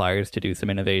our suppliers to do some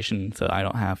innovation, so I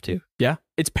don't have to. Yeah.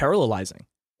 It's parallelizing.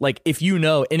 Like, if you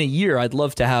know in a year I'd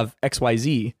love to have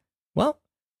XYZ, well,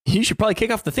 you should probably kick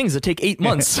off the things that take 8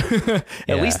 months.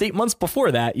 At least 8 months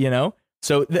before that, you know?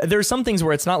 So there's some things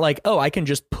where it's not like, oh, I can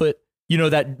just put You know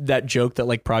that joke that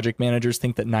like project managers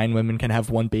think that 9 women can have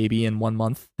 1 baby in 1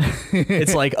 month?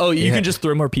 It's like, oh, you can just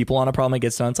throw more people on a problem, it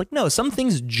gets done. It's like, no, some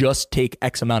things just take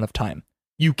X amount of time.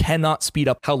 You cannot speed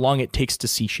up how long it takes to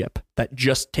sea ship. That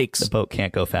just takes... The boat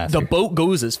can't go faster. The boat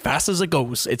goes as fast as it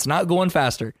goes. It's not going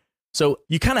faster. So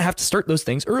you kind of have to start those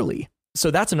things early.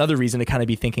 So that's another reason to kind of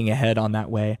be thinking ahead on that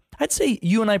way. I'd say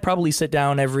you and I probably sit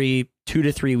down every 2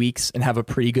 to 3 weeks and have a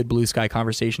pretty good blue sky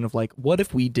conversation of like, what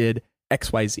if we did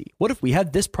XYZ? What if we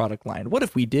had this product line? What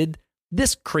if we did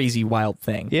this crazy wild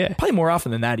thing? Yeah. Probably more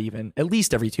often than that even. At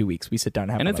least every 2 weeks we sit down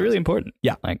and have And it's really important.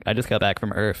 Yeah. Like I just got back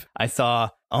from IRF. I saw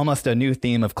almost a new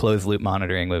theme of closed loop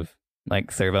monitoring with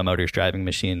like servo motors driving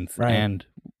machines. Right. And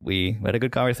we had a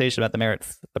good conversation about the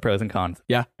merits, the pros and cons.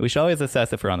 Yeah. We should always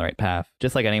assess if we're on the right path.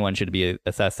 Just like anyone should be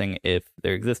assessing if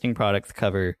their existing products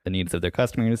cover the needs of their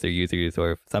customers, their users,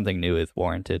 or if something new is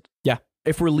warranted. Yeah.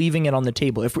 If we're leaving it on the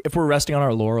table, if we're resting on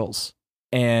our laurels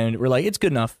and we're like, it's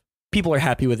good enough, people are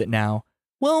happy with it now.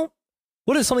 Well,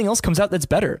 what if something else comes out that's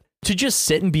better? To just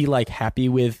sit and be like happy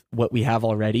with what we have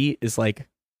already is like,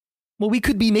 well, we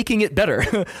could be making it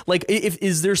better. Like,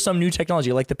 is there some new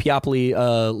technology like the Piopoli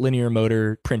linear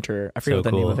motor printer? I forget what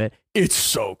the name of it. It's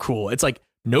so cool. It's like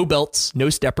no belts, no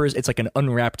steppers. It's like an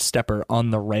unwrapped stepper on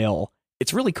the rail.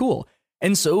 It's really cool.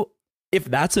 And so if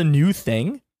that's a new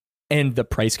thing and the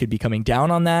price could be coming down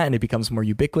on that and it becomes more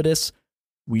ubiquitous,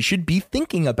 we should be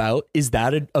thinking about, is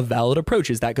that a valid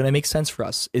approach? Is that going to make sense for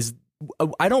us?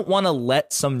 I don't want to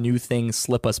let some new thing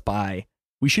slip us by.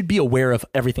 We should be aware of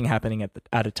everything happening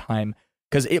at a time,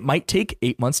 because it might take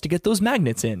 8 months to get those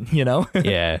magnets in, you know?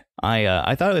 Yeah.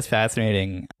 I thought it was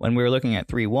fascinating when we were looking at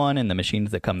 3.1 and the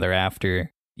machines that come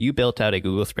thereafter. You built out a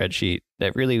Google spreadsheet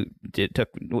that really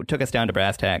took us down to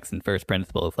brass tacks and first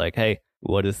principles, like, hey,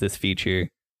 what is this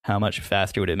feature? How much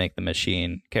faster would it make the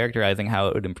machine? Characterizing how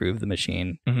it would improve the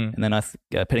machine. Mm-hmm. And then us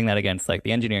pitting that against like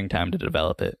the engineering time to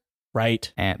develop it.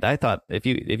 Right. And I thought if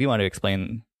you want to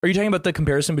explain... Are you talking about the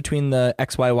comparison between the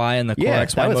XYY and the Core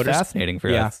XY that was motors? Fascinating for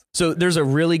us. So there's a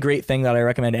really great thing that I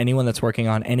recommend anyone that's working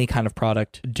on any kind of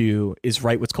product do is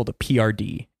write what's called a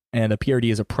PRD. And a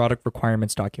PRD is a product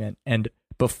requirements document. And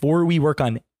before we work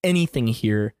on anything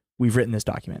here, we've written this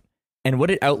document. And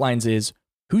what it outlines is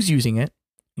who's using it,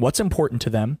 what's important to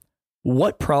them,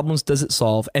 what problems does it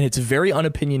solve, and it's very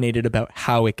unopinionated about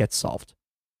how it gets solved.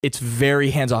 It's very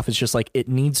hands-off. It's just like, it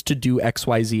needs to do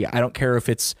XYZ. I don't care if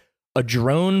it's a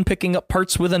drone picking up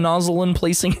parts with a nozzle and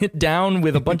placing it down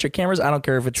with a bunch of cameras. I don't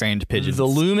care if it's trained pigeons, the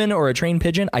Lumen or a trained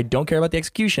pigeon. I don't care about the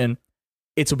execution.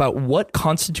 It's about what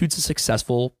constitutes a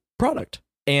successful product.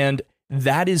 And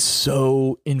that is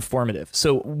so informative.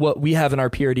 So what we have in our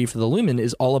PRD for the Lumen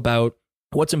is all about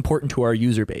what's important to our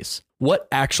user base, what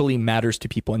actually matters to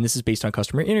people. And this is based on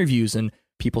customer interviews and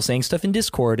people saying stuff in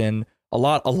Discord and a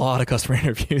lot of customer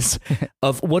interviews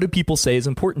of what do people say is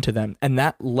important to them. And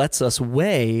that lets us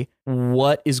weigh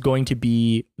what is going to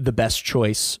be the best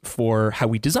choice for how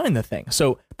we design the thing.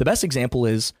 So the best example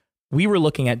is we were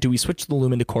looking at, do we switch the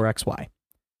Lumen to Core XY,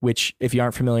 which if you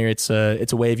aren't familiar, it's a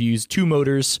way of use 2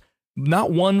 motors,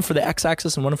 not one for the X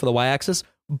axis and one for the Y axis.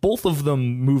 Both of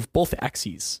them move both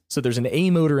axes. So there's an A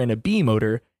motor and a B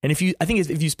motor. And if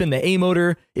you spin the A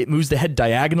motor, it moves the head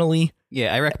diagonally.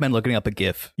 Yeah, I recommend looking up a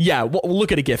GIF. Yeah, we'll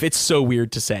look at a GIF. It's so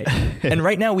weird to say. And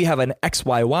right now we have an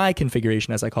XYY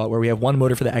configuration, as I call it, where we have 1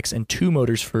 motor for the X and 2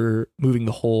 motors for moving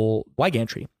the whole Y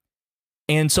gantry.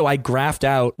 And so I graphed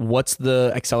out what's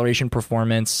the acceleration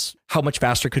performance, how much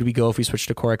faster could we go if we switched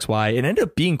to Core XY. It ended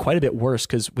up being quite a bit worse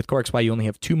because with Core XY, you only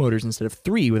have 2 motors instead of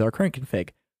 3 with our current config.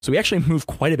 So we actually move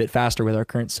quite a bit faster with our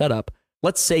current setup.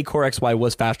 Let's say Core XY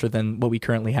was faster than what we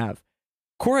currently have.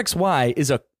 Core XY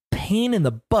is a pain in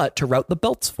the butt to route the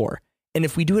belts for. And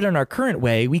if we do it in our current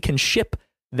way, we can ship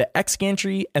the X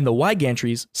gantry and the Y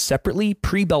gantries separately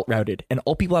pre-belt routed. And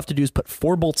all people have to do is put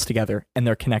 4 bolts together and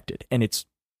they're connected. And it's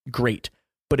great.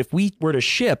 But if we were to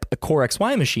ship a Core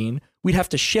XY machine, we'd have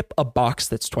to ship a box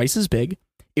that's twice as big.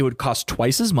 It would cost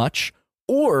twice as much.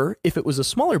 Or if it was a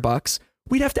smaller box,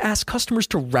 we'd have to ask customers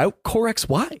to route Core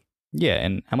XY. Yeah,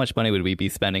 and how much money would we be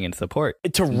spending in support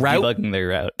to route debugging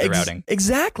their routing?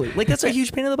 Exactly. Like that's a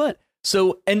huge pain in the butt.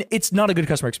 So, and it's not a good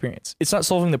customer experience. It's not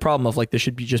solving the problem of like this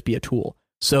should be just be a tool.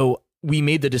 So we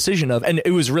made the decision of, and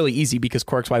it was really easy because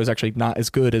Core XY was actually not as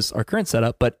good as our current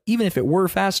setup. But even if it were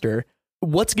faster,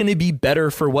 what's going to be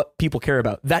better for what people care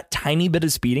about? That tiny bit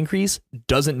of speed increase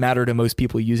doesn't matter to most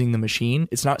people using the machine.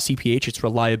 It's not CPH, it's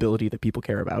reliability that people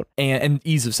care about and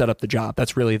ease of setup the job.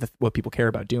 That's really what people care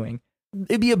about doing.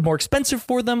 It'd be more expensive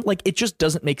for them. Like it just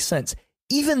doesn't make sense.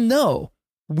 Even though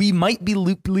we might be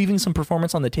leaving some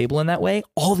performance on the table in that way,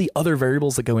 all the other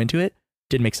variables that go into it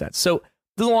didn't make sense. So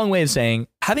there's a long way of saying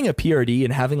having a PRD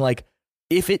and having like,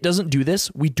 if it doesn't do this,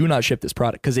 we do not ship this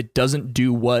product because it doesn't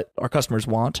do what our customers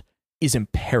want is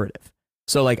imperative.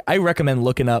 So like I recommend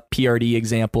looking up PRD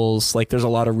examples. Like there's a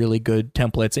lot of really good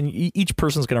templates and each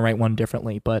person's going to write one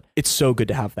differently, but it's so good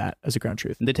to have that as a ground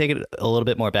truth. And to take it a little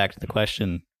bit more back to the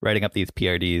question, writing up these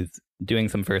PRDs, doing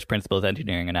some first principles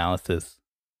engineering analysis,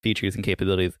 features and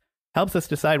capabilities helps us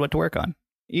decide what to work on.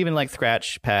 Even like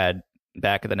scratch pad,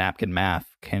 back of the napkin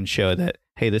math can show that,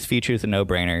 hey, this feature is a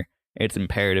no-brainer. It's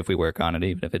imperative we work on it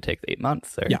even if it takes 8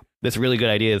 months. Or this really good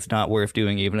idea is not worth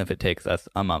doing even if it takes us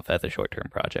a month as a short-term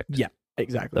project. Yeah,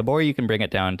 exactly. The more you can bring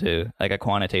it down to like a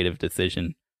quantitative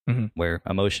decision where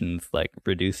emotions like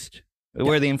reduced,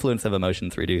 where the influence of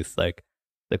emotions reduced, like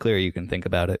the clearer you can think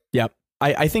about it. Yeah.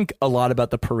 I think a lot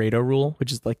about the Pareto rule,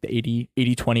 which is like the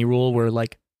 80-20 rule, where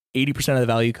like 80% of the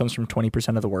value comes from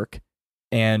 20% of the work.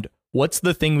 And what's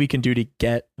the thing we can do to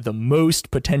get the most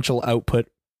potential output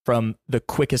from the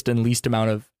quickest and least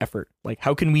amount of effort? Like,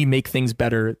 how can we make things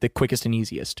better the quickest and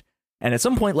easiest? And at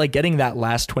some point, like getting that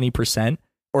last 20%,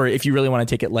 or if you really want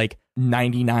to take it like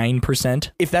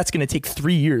 99%, if that's going to take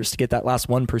 3 years to get that last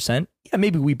 1%, yeah,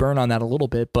 maybe we burn on that a little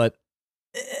bit, but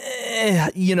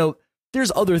you know,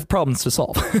 there's other problems to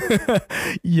solve.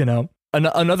 You know,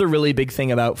 another really big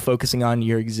thing about focusing on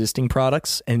your existing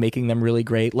products and making them really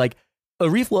great, like a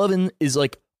refill oven is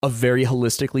like a very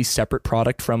holistically separate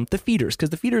product from the feeders, because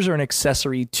the feeders are an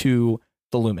accessory to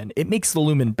the lumen. It makes the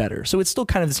lumen better. So it's still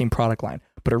kind of the same product line,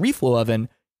 but a reflow oven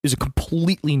is a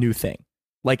completely new thing.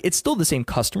 Like it's still the same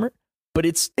customer, but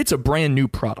it's a brand new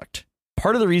product.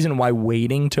 Part of the reason why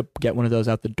waiting to get one of those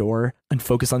out the door and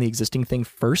focus on the existing thing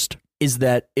first is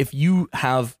that if you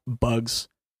have bugs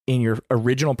in your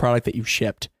original product that you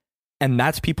shipped, and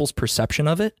that's people's perception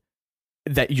of it,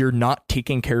 that you're not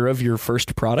taking care of your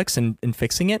first products and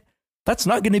fixing it, that's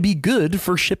not going to be good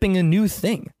for shipping a new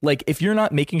thing. Like if you're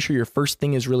not making sure your first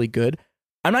thing is really good,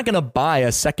 I'm not going to buy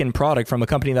a second product from a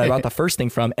company that I bought the first thing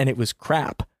from and it was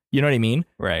crap. You know what I mean?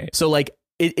 Right. So like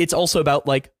it's also about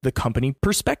like the company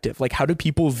perspective. Like how do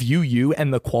people view you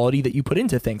and the quality that you put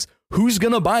into things? Who's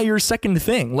going to buy your second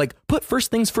thing? Like put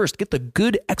first things first, get the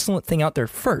good, excellent thing out there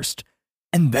first,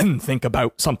 and then think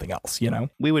about something else, you know?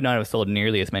 We would not have sold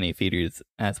nearly as many feeders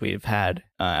as we've had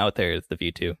out there as the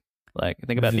V2. Like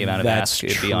think about the amount of ask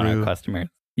it'd be on our customers.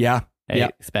 Yeah. Hey,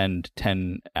 spend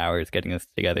 10 hours getting this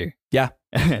together. Yeah.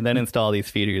 And then install these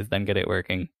feeders, then get it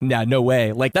working. Yeah, no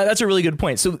way. Like that's a really good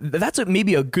point. So that's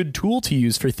maybe a good tool to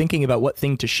use for thinking about what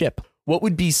thing to ship. What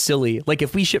would be silly? Like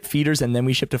if we ship feeders and then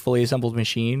we shipped a fully assembled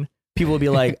machine, people would be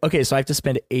like, okay, so I have to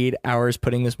spend 8 hours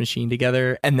putting this machine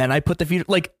together and then I put the feeder.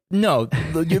 Like, no,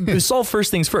 you solve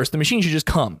first things first. The machine should just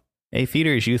come. A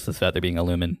feeder is useless without there being a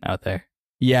lumen out there.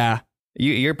 Yeah.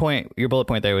 Your bullet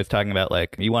point there was talking about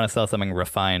like you want to sell something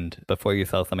refined before you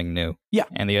sell something new. Yeah.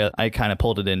 And I kind of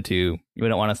pulled it into we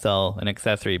don't want to sell an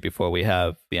accessory before we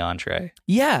have the entree.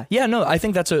 Yeah. Yeah. No, I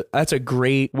think that's a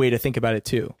great way to think about it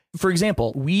too. For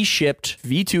example, we shipped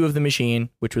V2 of the machine,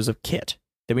 which was a kit.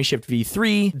 Then we shipped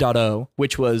V3.0,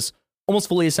 which was almost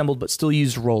fully assembled, but still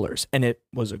used rollers. And it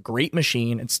was a great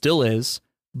machine. It still is,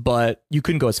 but you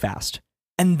couldn't go as fast.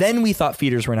 And then we thought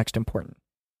feeders were next important.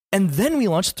 And then we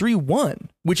launched 3.1,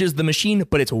 which is the machine,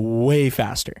 but it's way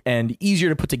faster and easier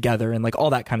to put together and like all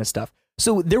that kind of stuff.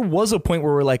 So there was a point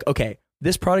where we're like, okay,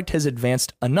 this product has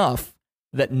advanced enough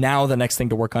that now the next thing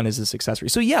to work on is this accessory.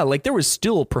 So yeah, like there was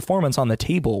still performance on the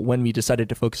table when we decided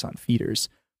to focus on feeders,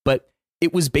 but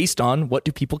it was based on what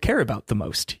do people care about the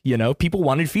most? You know, people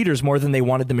wanted feeders more than they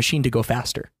wanted the machine to go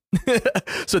faster.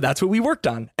 So that's what we worked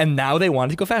on. And now they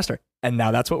wanted to go faster. And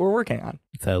now that's what we're working on.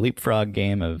 It's a leapfrog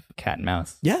game of cat and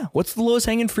mouse. Yeah. What's the lowest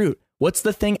hanging fruit? What's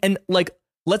the thing? And like,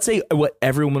 let's say what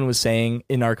everyone was saying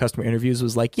in our customer interviews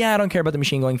was like, yeah, I don't care about the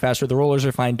machine going faster. The rollers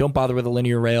are fine. Don't bother with the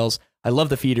linear rails. I love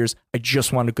the feeders. I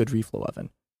just want a good reflow oven.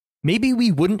 Maybe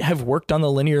we wouldn't have worked on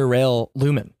the linear rail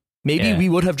lumen. Maybe we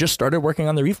would have just started working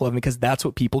on the reflow oven because that's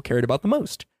what people cared about the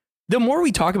most. The more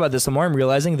we talk about this, the more I'm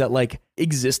realizing that like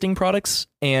existing products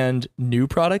and new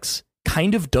products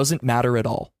kind of doesn't matter at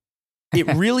all. It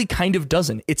really kind of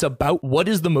doesn't. It's about what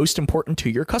is the most important to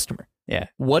your customer. Yeah.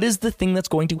 What is the thing that's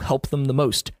going to help them the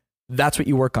most? That's what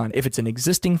you work on. If it's an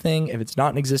existing thing, if it's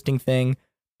not an existing thing.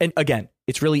 And again,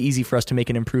 it's really easy for us to make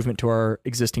an improvement to our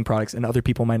existing products and other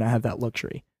people might not have that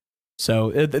luxury.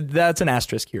 So that's an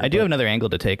asterisk here. I do have another angle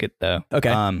to take it though.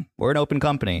 Okay. We're an open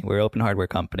company. We're an open hardware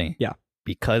company. Yeah.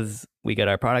 Because we get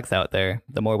our products out there,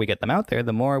 the more we get them out there,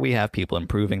 the more we have people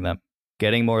improving them.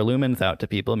 Getting more lumens out to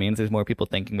people means there's more people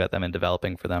thinking about them and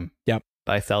developing for them. Yep.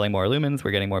 by selling more lumens,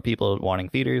 we're getting more people wanting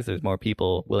feeders. There's more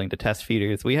people willing to test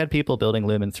feeders. We had people building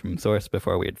lumens from source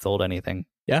before we had sold anything.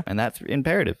 Yeah. And that's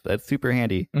imperative. That's super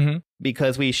handy.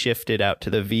 Because we shifted out to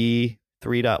the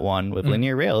V3.1 with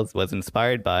linear rails was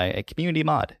inspired by a community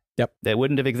mod. Yep. That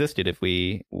wouldn't have existed if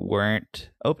we weren't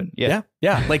open. Yeah.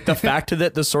 Like the fact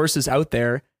that the source is out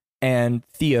there and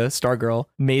Thea, Stargirl,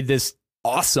 made this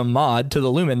awesome mod to the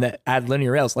Lumen that add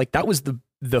linear rails. Like that was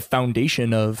the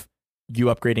foundation of you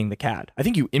upgrading the CAD. I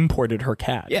think you imported her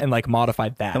CAD and like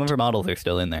modified that. Some of her models are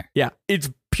still in there. Yeah. It's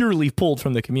purely pulled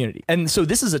from the community. And so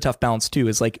this is a tough balance too,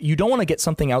 is like you don't want to get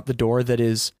something out the door that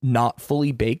is not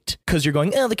fully baked because you're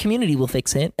going, oh, the community will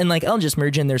fix it. And like, I'll just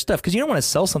merge in their stuff because you don't want to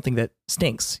sell something that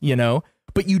stinks, you know,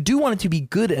 but you do want it to be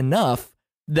good enough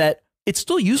that it's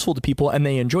still useful to people and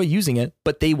they enjoy using it,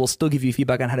 but they will still give you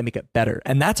feedback on how to make it better.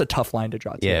 And that's a tough line to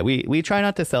draw to. Yeah, we try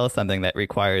not to sell something that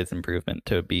requires improvement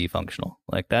to be functional.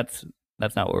 Like that's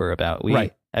not what we're about.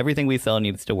 Right. Everything we sell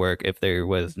needs to work if there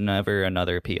was never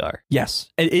another PR.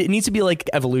 Yes. It needs to be like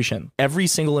evolution. Every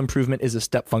single improvement is a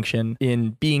step function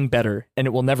in being better, and it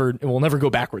will never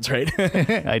go backwards, right?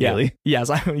 Ideally. Yeah.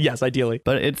 Yes, ideally.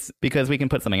 But it's because we can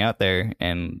put something out there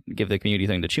and give the community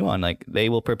something to chew on. Like they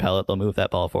will propel it, they'll move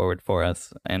that ball forward for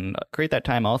us and create that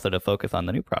time also to focus on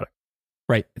the new product.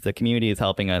 Right. If the community is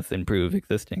helping us improve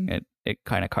existing, it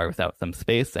kind of carves out some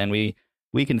space, and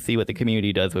we can see what the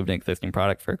community does with an existing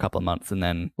product for a couple of months and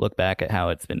then look back at how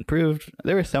it's been improved.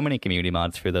 There were so many community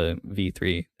mods for the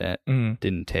V3 that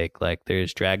didn't take. Like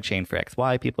there's drag chain for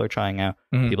XY people are trying out.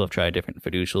 People have tried different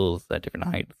fiducials at different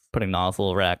heights, putting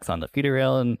nozzle racks on the feeder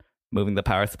rail and moving the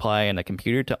power supply and the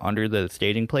computer to under the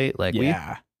staging plate. Like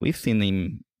we've seen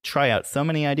them try out so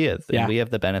many ideas, and we have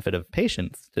the benefit of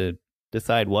patience to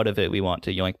decide what of it we want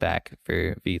to yoink back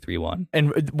for V3.1.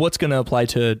 And what's going to apply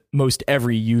to most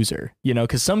every user, you know,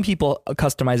 because some people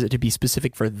customize it to be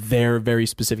specific for their very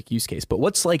specific use case. But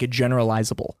what's like a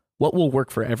generalizable? What will work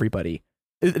for everybody?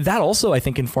 That also, I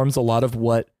think, informs a lot of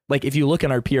what, like, if you look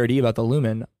in our PRD about the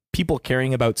Lumen, people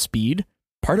caring about speed,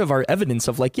 part of our evidence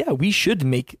of like, yeah, we should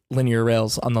make linear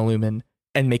rails on the Lumen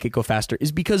and make it go faster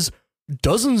is because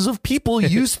dozens of people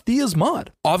use Thea's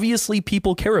mod. Obviously,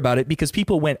 people care about it because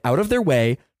people went out of their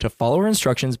way to follow her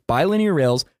instructions, buy linear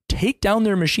rails, take down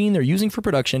their machine they're using for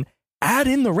production, add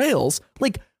in the rails.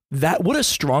 Like that, what a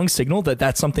strong signal that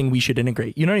that's something we should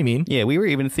integrate. You know what I mean? Yeah, we were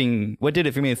even seeing, what did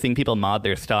it for me is seeing people mod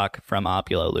their stock from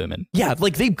Opula Lumen. Yeah,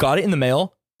 like they got it in the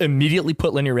mail, immediately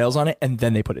put linear rails on it, and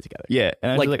then they put it together. Yeah,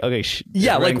 and I was like, okay,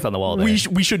 like on the wall there.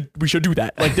 We should do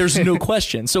that. Like, there's no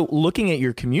question. So looking at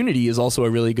your community is also a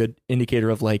really good indicator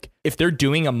of like, if they're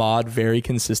doing a mod very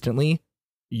consistently,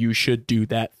 you should do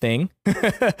that thing.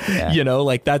 You know,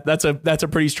 like that's a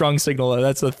pretty strong signal.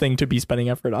 That's a thing to be spending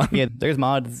effort on. Yeah, there's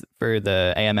mods for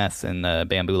the AMS and the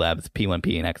Bamboo Labs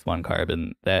P1P and X1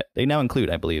 carbon that they now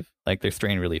include, I believe. Like their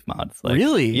strain relief mods. Like,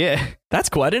 really? Yeah. That's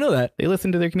cool. I didn't know that. They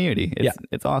listen to their community.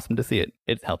 It's awesome to see it.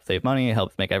 It helps save money. It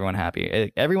helps make everyone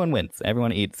happy. Everyone wins.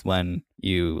 Everyone eats when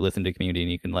you listen to community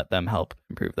and you can let them help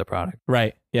improve the product.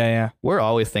 Right. Yeah. We're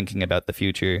always thinking about the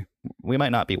future. We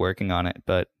might not be working on it,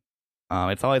 but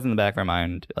it's always in the back of our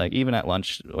mind. Like even at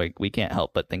lunch, like we can't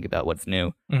help but think about what's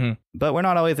new. But we're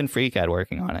not always in FreeCAD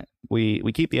working on it. We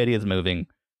keep the ideas moving.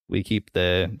 We keep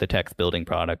the text building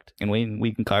product, and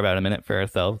we can carve out a minute for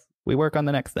ourselves. We work on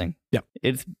the next thing. Yep.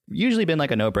 It's usually been like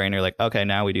a no-brainer. Like, okay,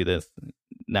 now we do this.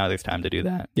 Now there's time to do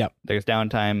that. Yep. There's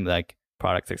downtime. Like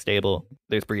products are stable.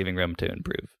 There's breathing room to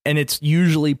improve. And it's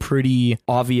usually pretty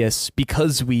obvious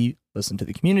because we listen to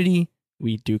the community.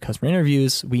 We do customer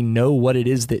interviews. We know what it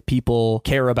is that people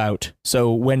care about.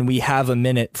 So when we have a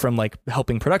minute from like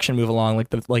helping production move along,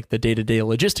 like the day-to-day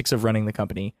logistics of running the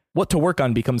company, what to work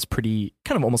on becomes pretty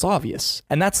kind of almost obvious.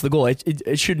 And that's the goal.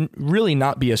 It should really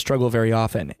not be a struggle very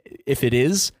often. If it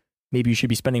is, maybe you should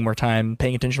be spending more time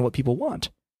paying attention to what people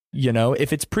want. You know,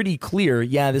 if it's pretty clear,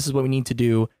 yeah, this is what we need to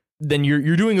do, then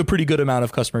you're doing a pretty good amount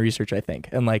of customer research, I think.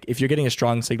 And like if you're getting a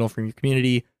strong signal from your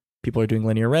community, people are doing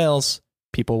linear rails.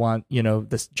 People want, you know,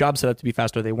 this job setup to be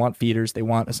faster. They want feeders. They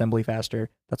want assembly faster.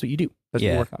 That's what you do. That's what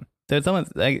you work on. So it's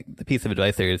almost like the piece of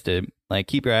advice there is to like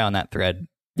keep your eye on that thread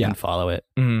and follow it.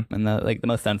 And the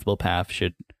most sensible path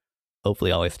should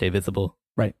hopefully always stay visible.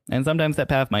 Right. And sometimes that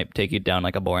path might take you down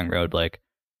like a boring road, like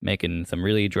making some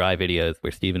really dry videos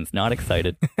where Steven's not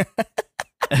excited.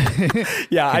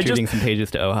 Yeah, contributing some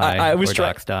pages to OHI or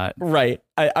Docs. Right.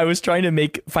 I was trying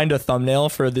to find a thumbnail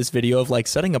for this video of like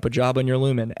setting up a job on your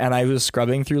Lumen, and I was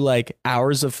scrubbing through like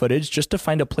hours of footage just to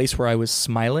find a place where I was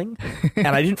smiling, and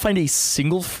I didn't find a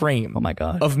single frame. Oh my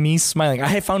God. Of me smiling. I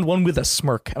had found one with a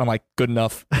smirk, and I'm like, good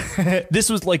enough. This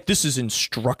is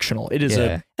instructional. It is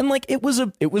and like it was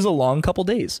a long couple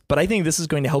days, but I think this is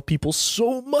going to help people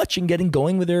so much in getting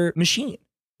going with their machine.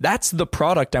 That's the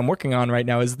product I'm working on right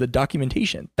now, is the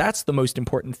documentation. That's the most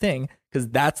important thing, because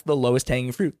that's the lowest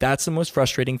hanging fruit. That's the most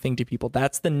frustrating thing to people.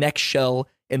 That's the next shell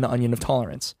in the onion of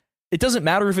tolerance. It doesn't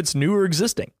matter if it's new or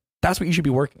existing. That's what you should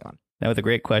be working on. That was a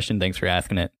great question. Thanks for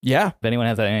asking it. Yeah. If anyone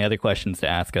has any other questions to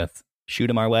ask us, shoot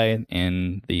them our way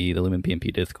in the Lumen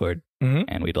PMP Discord,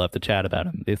 and we'd love to chat about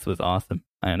them. This was awesome.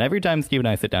 And every time Steve and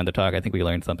I sit down to talk, I think we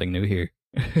learned something new here.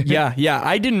 Yeah.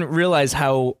 I didn't realize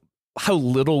how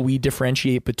little we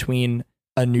differentiate between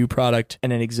a new product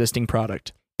and an existing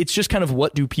product. It's just kind of,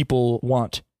 what do people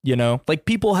want? You know, like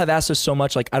people have asked us so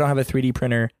much, like, I don't have a 3D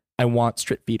printer. I want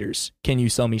strip feeders. Can you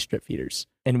sell me strip feeders?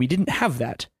 And we didn't have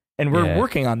that. And we're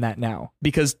working on that now,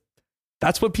 because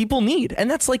that's what people need. And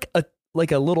that's like a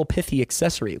little pithy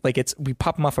accessory. Like we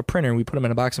pop them off a printer and we put them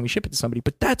in a box and we ship it to somebody,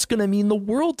 but that's going to mean the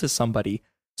world to somebody.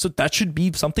 So that should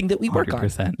be something that we work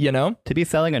 100%. on, you know? To be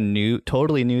selling a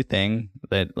totally new thing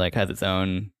that like has its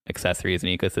own accessories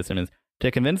and ecosystem is to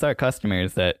convince our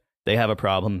customers that they have a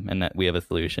problem and that we have a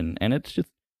solution. And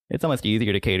it's almost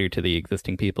easier to cater to the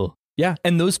existing people. Yeah.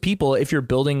 And those people, if you're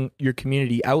building your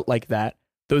community out like that,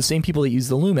 those same people that use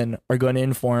the Lumen are going to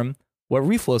inform, what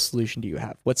reflow solution do you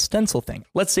have? What stencil thing?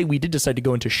 Let's say we did decide to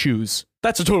go into shoes.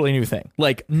 That's a totally new thing.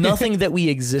 Like nothing that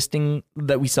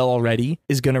we sell already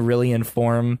is going to really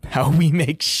inform how we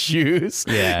make shoes.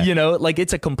 Yeah. You know, like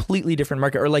it's a completely different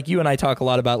market. Or like you and I talk a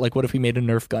lot about, like, what if we made a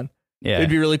Nerf gun? Yeah. It'd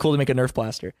be really cool to make a Nerf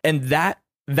blaster. And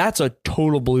that's a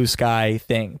total blue sky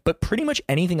thing. But pretty much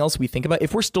anything else we think about,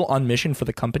 if we're still on mission for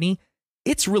the company,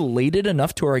 it's related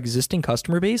enough to our existing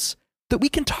customer base that we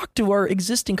can talk to our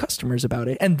existing customers about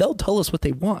it, and they'll tell us what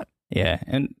they want. Yeah,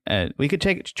 and we could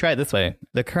try it this way.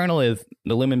 The kernel is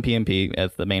the Lumen PMP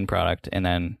as the main product, and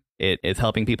then it is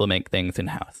helping people make things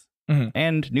in-house.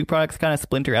 And new products kind of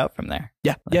splinter out from there.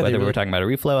 Yeah, whether we're talking about a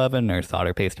reflow oven or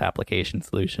solder paste application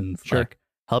solutions. Sure. Like,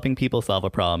 helping people solve a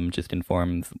problem just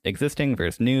informs existing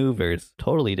versus new versus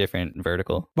totally different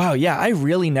vertical. Wow, yeah, I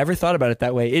really never thought about it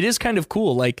that way. It is kind of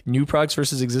cool, like new products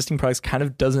versus existing products kind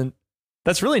of doesn't.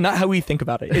 That's really not how we think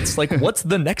about it. It's like, what's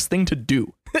the next thing to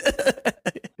do?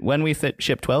 When we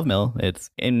ship 12 mil, it's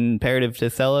imperative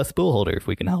to sell a spool holder if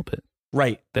we can help it.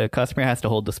 Right. The customer has to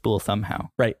hold the spool somehow.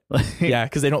 Right. Yeah,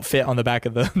 because they don't fit on the back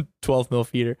of the 12 mil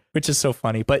feeder, which is so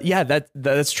funny. But yeah,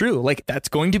 that's true. Like, that's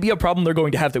going to be a problem they're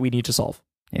going to have that we need to solve.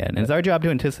 Yeah, and it's our job to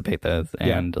anticipate those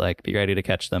and like be ready to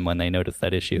catch them when they notice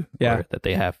that issue or that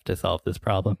they have to solve this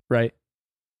problem. Right.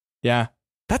 Yeah.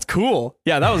 That's cool.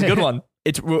 Yeah, that was a good one.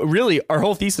 It's really, our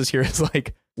whole thesis here is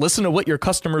like, listen to what your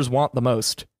customers want the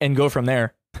most and go from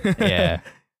there. Yeah.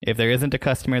 If there isn't a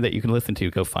customer that you can listen to,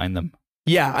 go find them.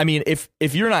 Yeah. I mean, if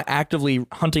you're not actively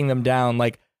hunting them down,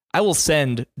 like I will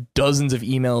send dozens of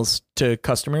emails to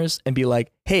customers and be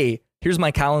like, hey, here's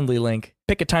my Calendly link.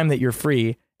 Pick a time that you're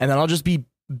free. And then I'll just be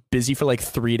busy for like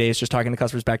 3 days, just talking to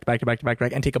customers back to back to back to back to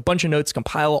back, and take a bunch of notes,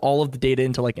 compile all of the data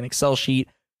into like an Excel sheet,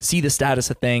 see the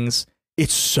status of things.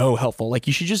 It's so helpful. Like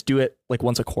you should just do it like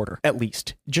once a quarter at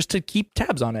least, just to keep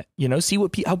tabs on it, you know, see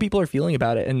how people are feeling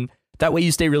about it. And that way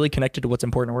you stay really connected to what's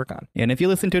important to work on. And if you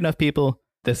listen to enough people,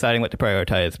 deciding what to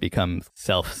prioritize becomes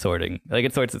self-sorting. Like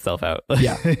it sorts itself out.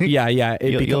 Yeah.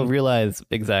 You'll realize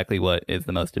exactly what is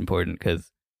the most important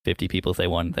because 50 people say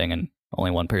one thing and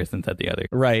only one person said the other.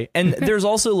 Right. And there's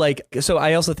also like, so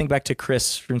I also think back to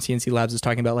Chris from CNC Labs is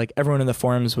talking about like everyone in the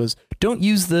forums was, don't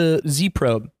use the Z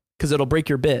probe because it'll break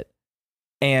your bit.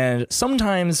 And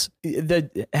sometimes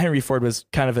Henry Ford was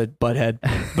kind of a butthead,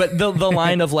 but the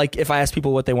line of like, if I asked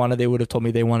people what they wanted, they would have told me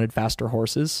they wanted faster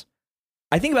horses.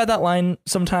 I think about that line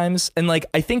sometimes. And like,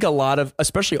 I think a lot of,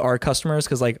 especially our customers,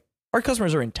 because like our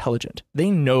customers are intelligent. They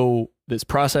know this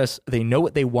process. They know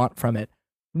what they want from it.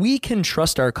 We can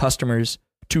trust our customers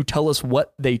to tell us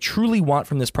what they truly want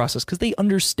from this process because they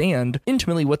understand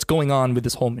intimately what's going on with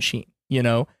this whole machine, you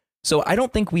know? So I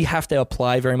don't think we have to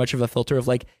apply very much of a filter of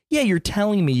like, yeah, you're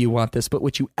telling me you want this, but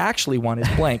what you actually want is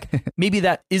blank. Maybe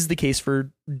that is the case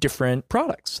for different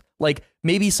products. Like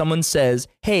maybe someone says,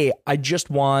 hey, I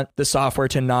just want the software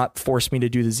to not force me to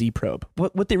do the Z probe.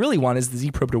 What they really want is the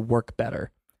Z probe to work better.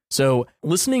 So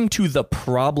listening to the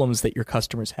problems that your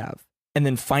customers have and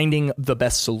then finding the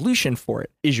best solution for it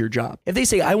is your job. If they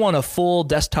say, I want a full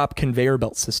desktop conveyor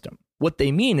belt system, what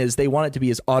they mean is they want it to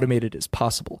be as automated as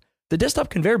possible. The desktop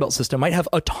conveyor belt system might have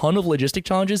a ton of logistic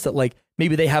challenges that like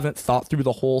maybe they haven't thought through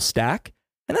the whole stack.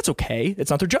 And that's okay.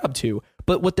 It's not their job to.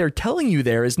 But what they're telling you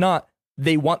there is not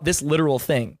they want this literal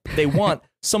thing. They want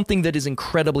something that is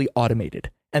incredibly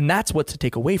automated. And that's what to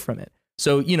take away from it.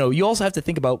 So, you also have to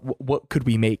think about what could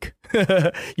we make?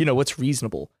 What's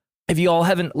reasonable? If you all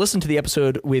haven't listened to the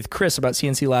episode with Chris about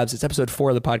CNC Labs, it's episode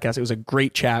 4 of the podcast. It was a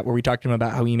great chat where we talked to him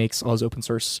about how he makes all his open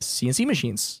source CNC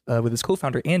machines with his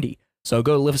co-founder, Andy. So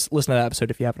go listen to that episode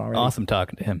if you haven't already. Awesome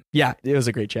talking to him. Yeah, it was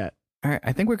a great chat. All right,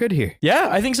 I think we're good here. Yeah,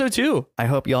 I think so too. I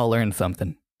hope y'all learned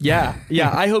something. Yeah,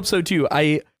 I hope so too.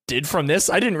 I did from this.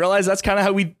 I didn't realize that's kind of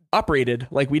how we operated.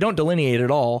 Like we don't delineate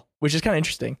at all, which is kind of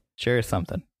interesting. Sure is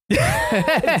something. Do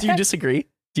you disagree?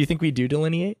 Do you think we do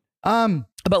delineate?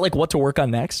 About like what to work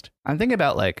on next? I'm thinking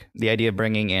about like the idea of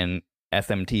bringing in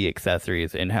SMT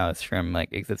accessories in-house from like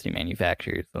existing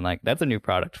manufacturers. And like that's a new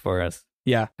product for us.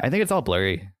 Yeah. I think it's all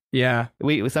blurry. Yeah.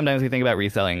 We sometimes we think about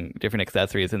reselling different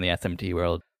accessories in the SMT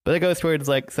world, but it goes towards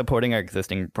like supporting our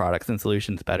existing products and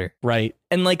solutions better. Right.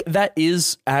 And like that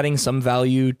is adding some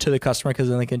value to the customer because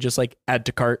then they can just like add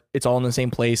to cart. It's all in the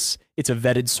same place. It's a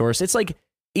vetted source. It's like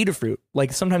Adafruit.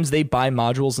 Like sometimes they buy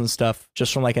modules and stuff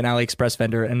just from like an AliExpress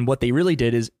vendor. And what they really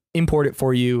did is import it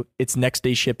for you. It's next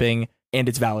day shipping and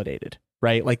it's validated,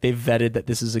 right? Like they've vetted that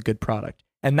this is a good product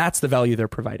and that's the value they're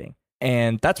providing.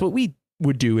 And that's what we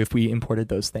would do if we imported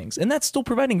those things. And that's still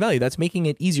providing value. That's making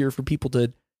it easier for people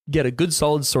to get a good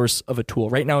solid source of a tool.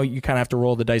 Right now, you kind of have to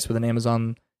roll the dice with an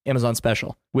Amazon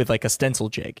special with like a stencil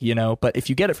jig, but if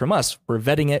you get it from us, we're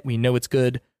vetting it. We know it's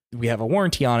good. We have a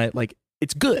warranty on it. Like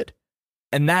it's good.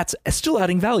 And that's still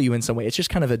adding value in some way. It's just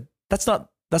kind of that's not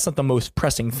the most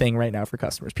pressing thing right now for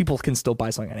customers. People can still buy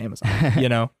something on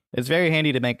Amazon, It's very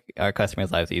handy to make our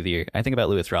customers' lives easier. I think about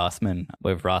Louis Rossman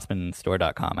with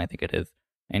RossmanStore.com, I think it is.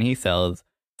 And he sells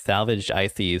salvaged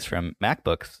ICs from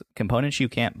MacBooks, components you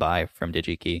can't buy from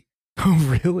DigiKey.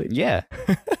 Oh, really? Yeah.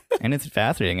 And it's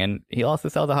fascinating. And he also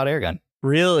sells a hot air gun.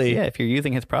 Really? Yeah, if you're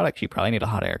using his products, you probably need a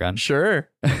hot air gun. Sure.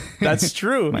 That's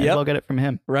true. Might as well get it from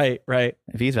him. Right.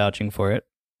 If he's vouching for it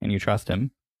and you trust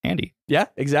him, handy. Yeah,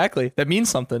 exactly. That means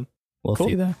something. We'll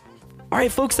see that. All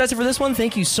right, folks, that's it for this one.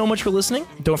 Thank you so much for listening.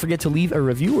 Don't forget to leave a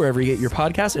review wherever you get your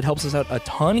podcast. It helps us out a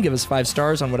ton. Give us 5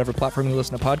 stars on whatever platform you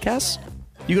listen to podcasts.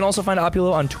 You can also find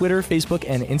Opulo on Twitter, Facebook,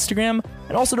 and Instagram.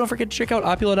 And also don't forget to check out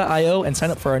opulo.io and sign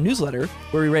up for our newsletter,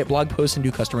 where we write blog posts and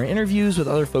do customer interviews with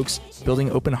other folks building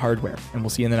open hardware. And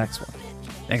we'll see you in the next one.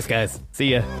 Thanks, guys.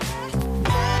 See ya.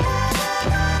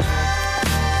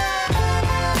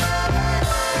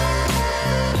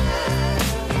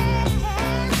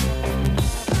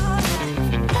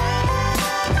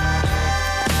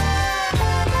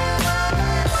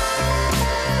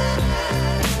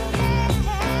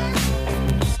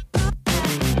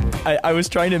 I was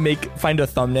trying to find a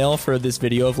thumbnail for this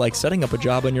video of like setting up a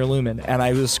job on your Lumen, and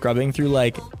I was scrubbing through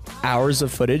like hours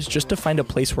of footage just to find a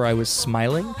place where I was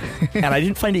smiling, and I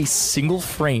didn't find a single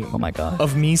frame Oh my God.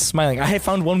 of me smiling. I had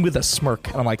found one with a smirk,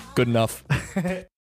 and I'm like, good enough.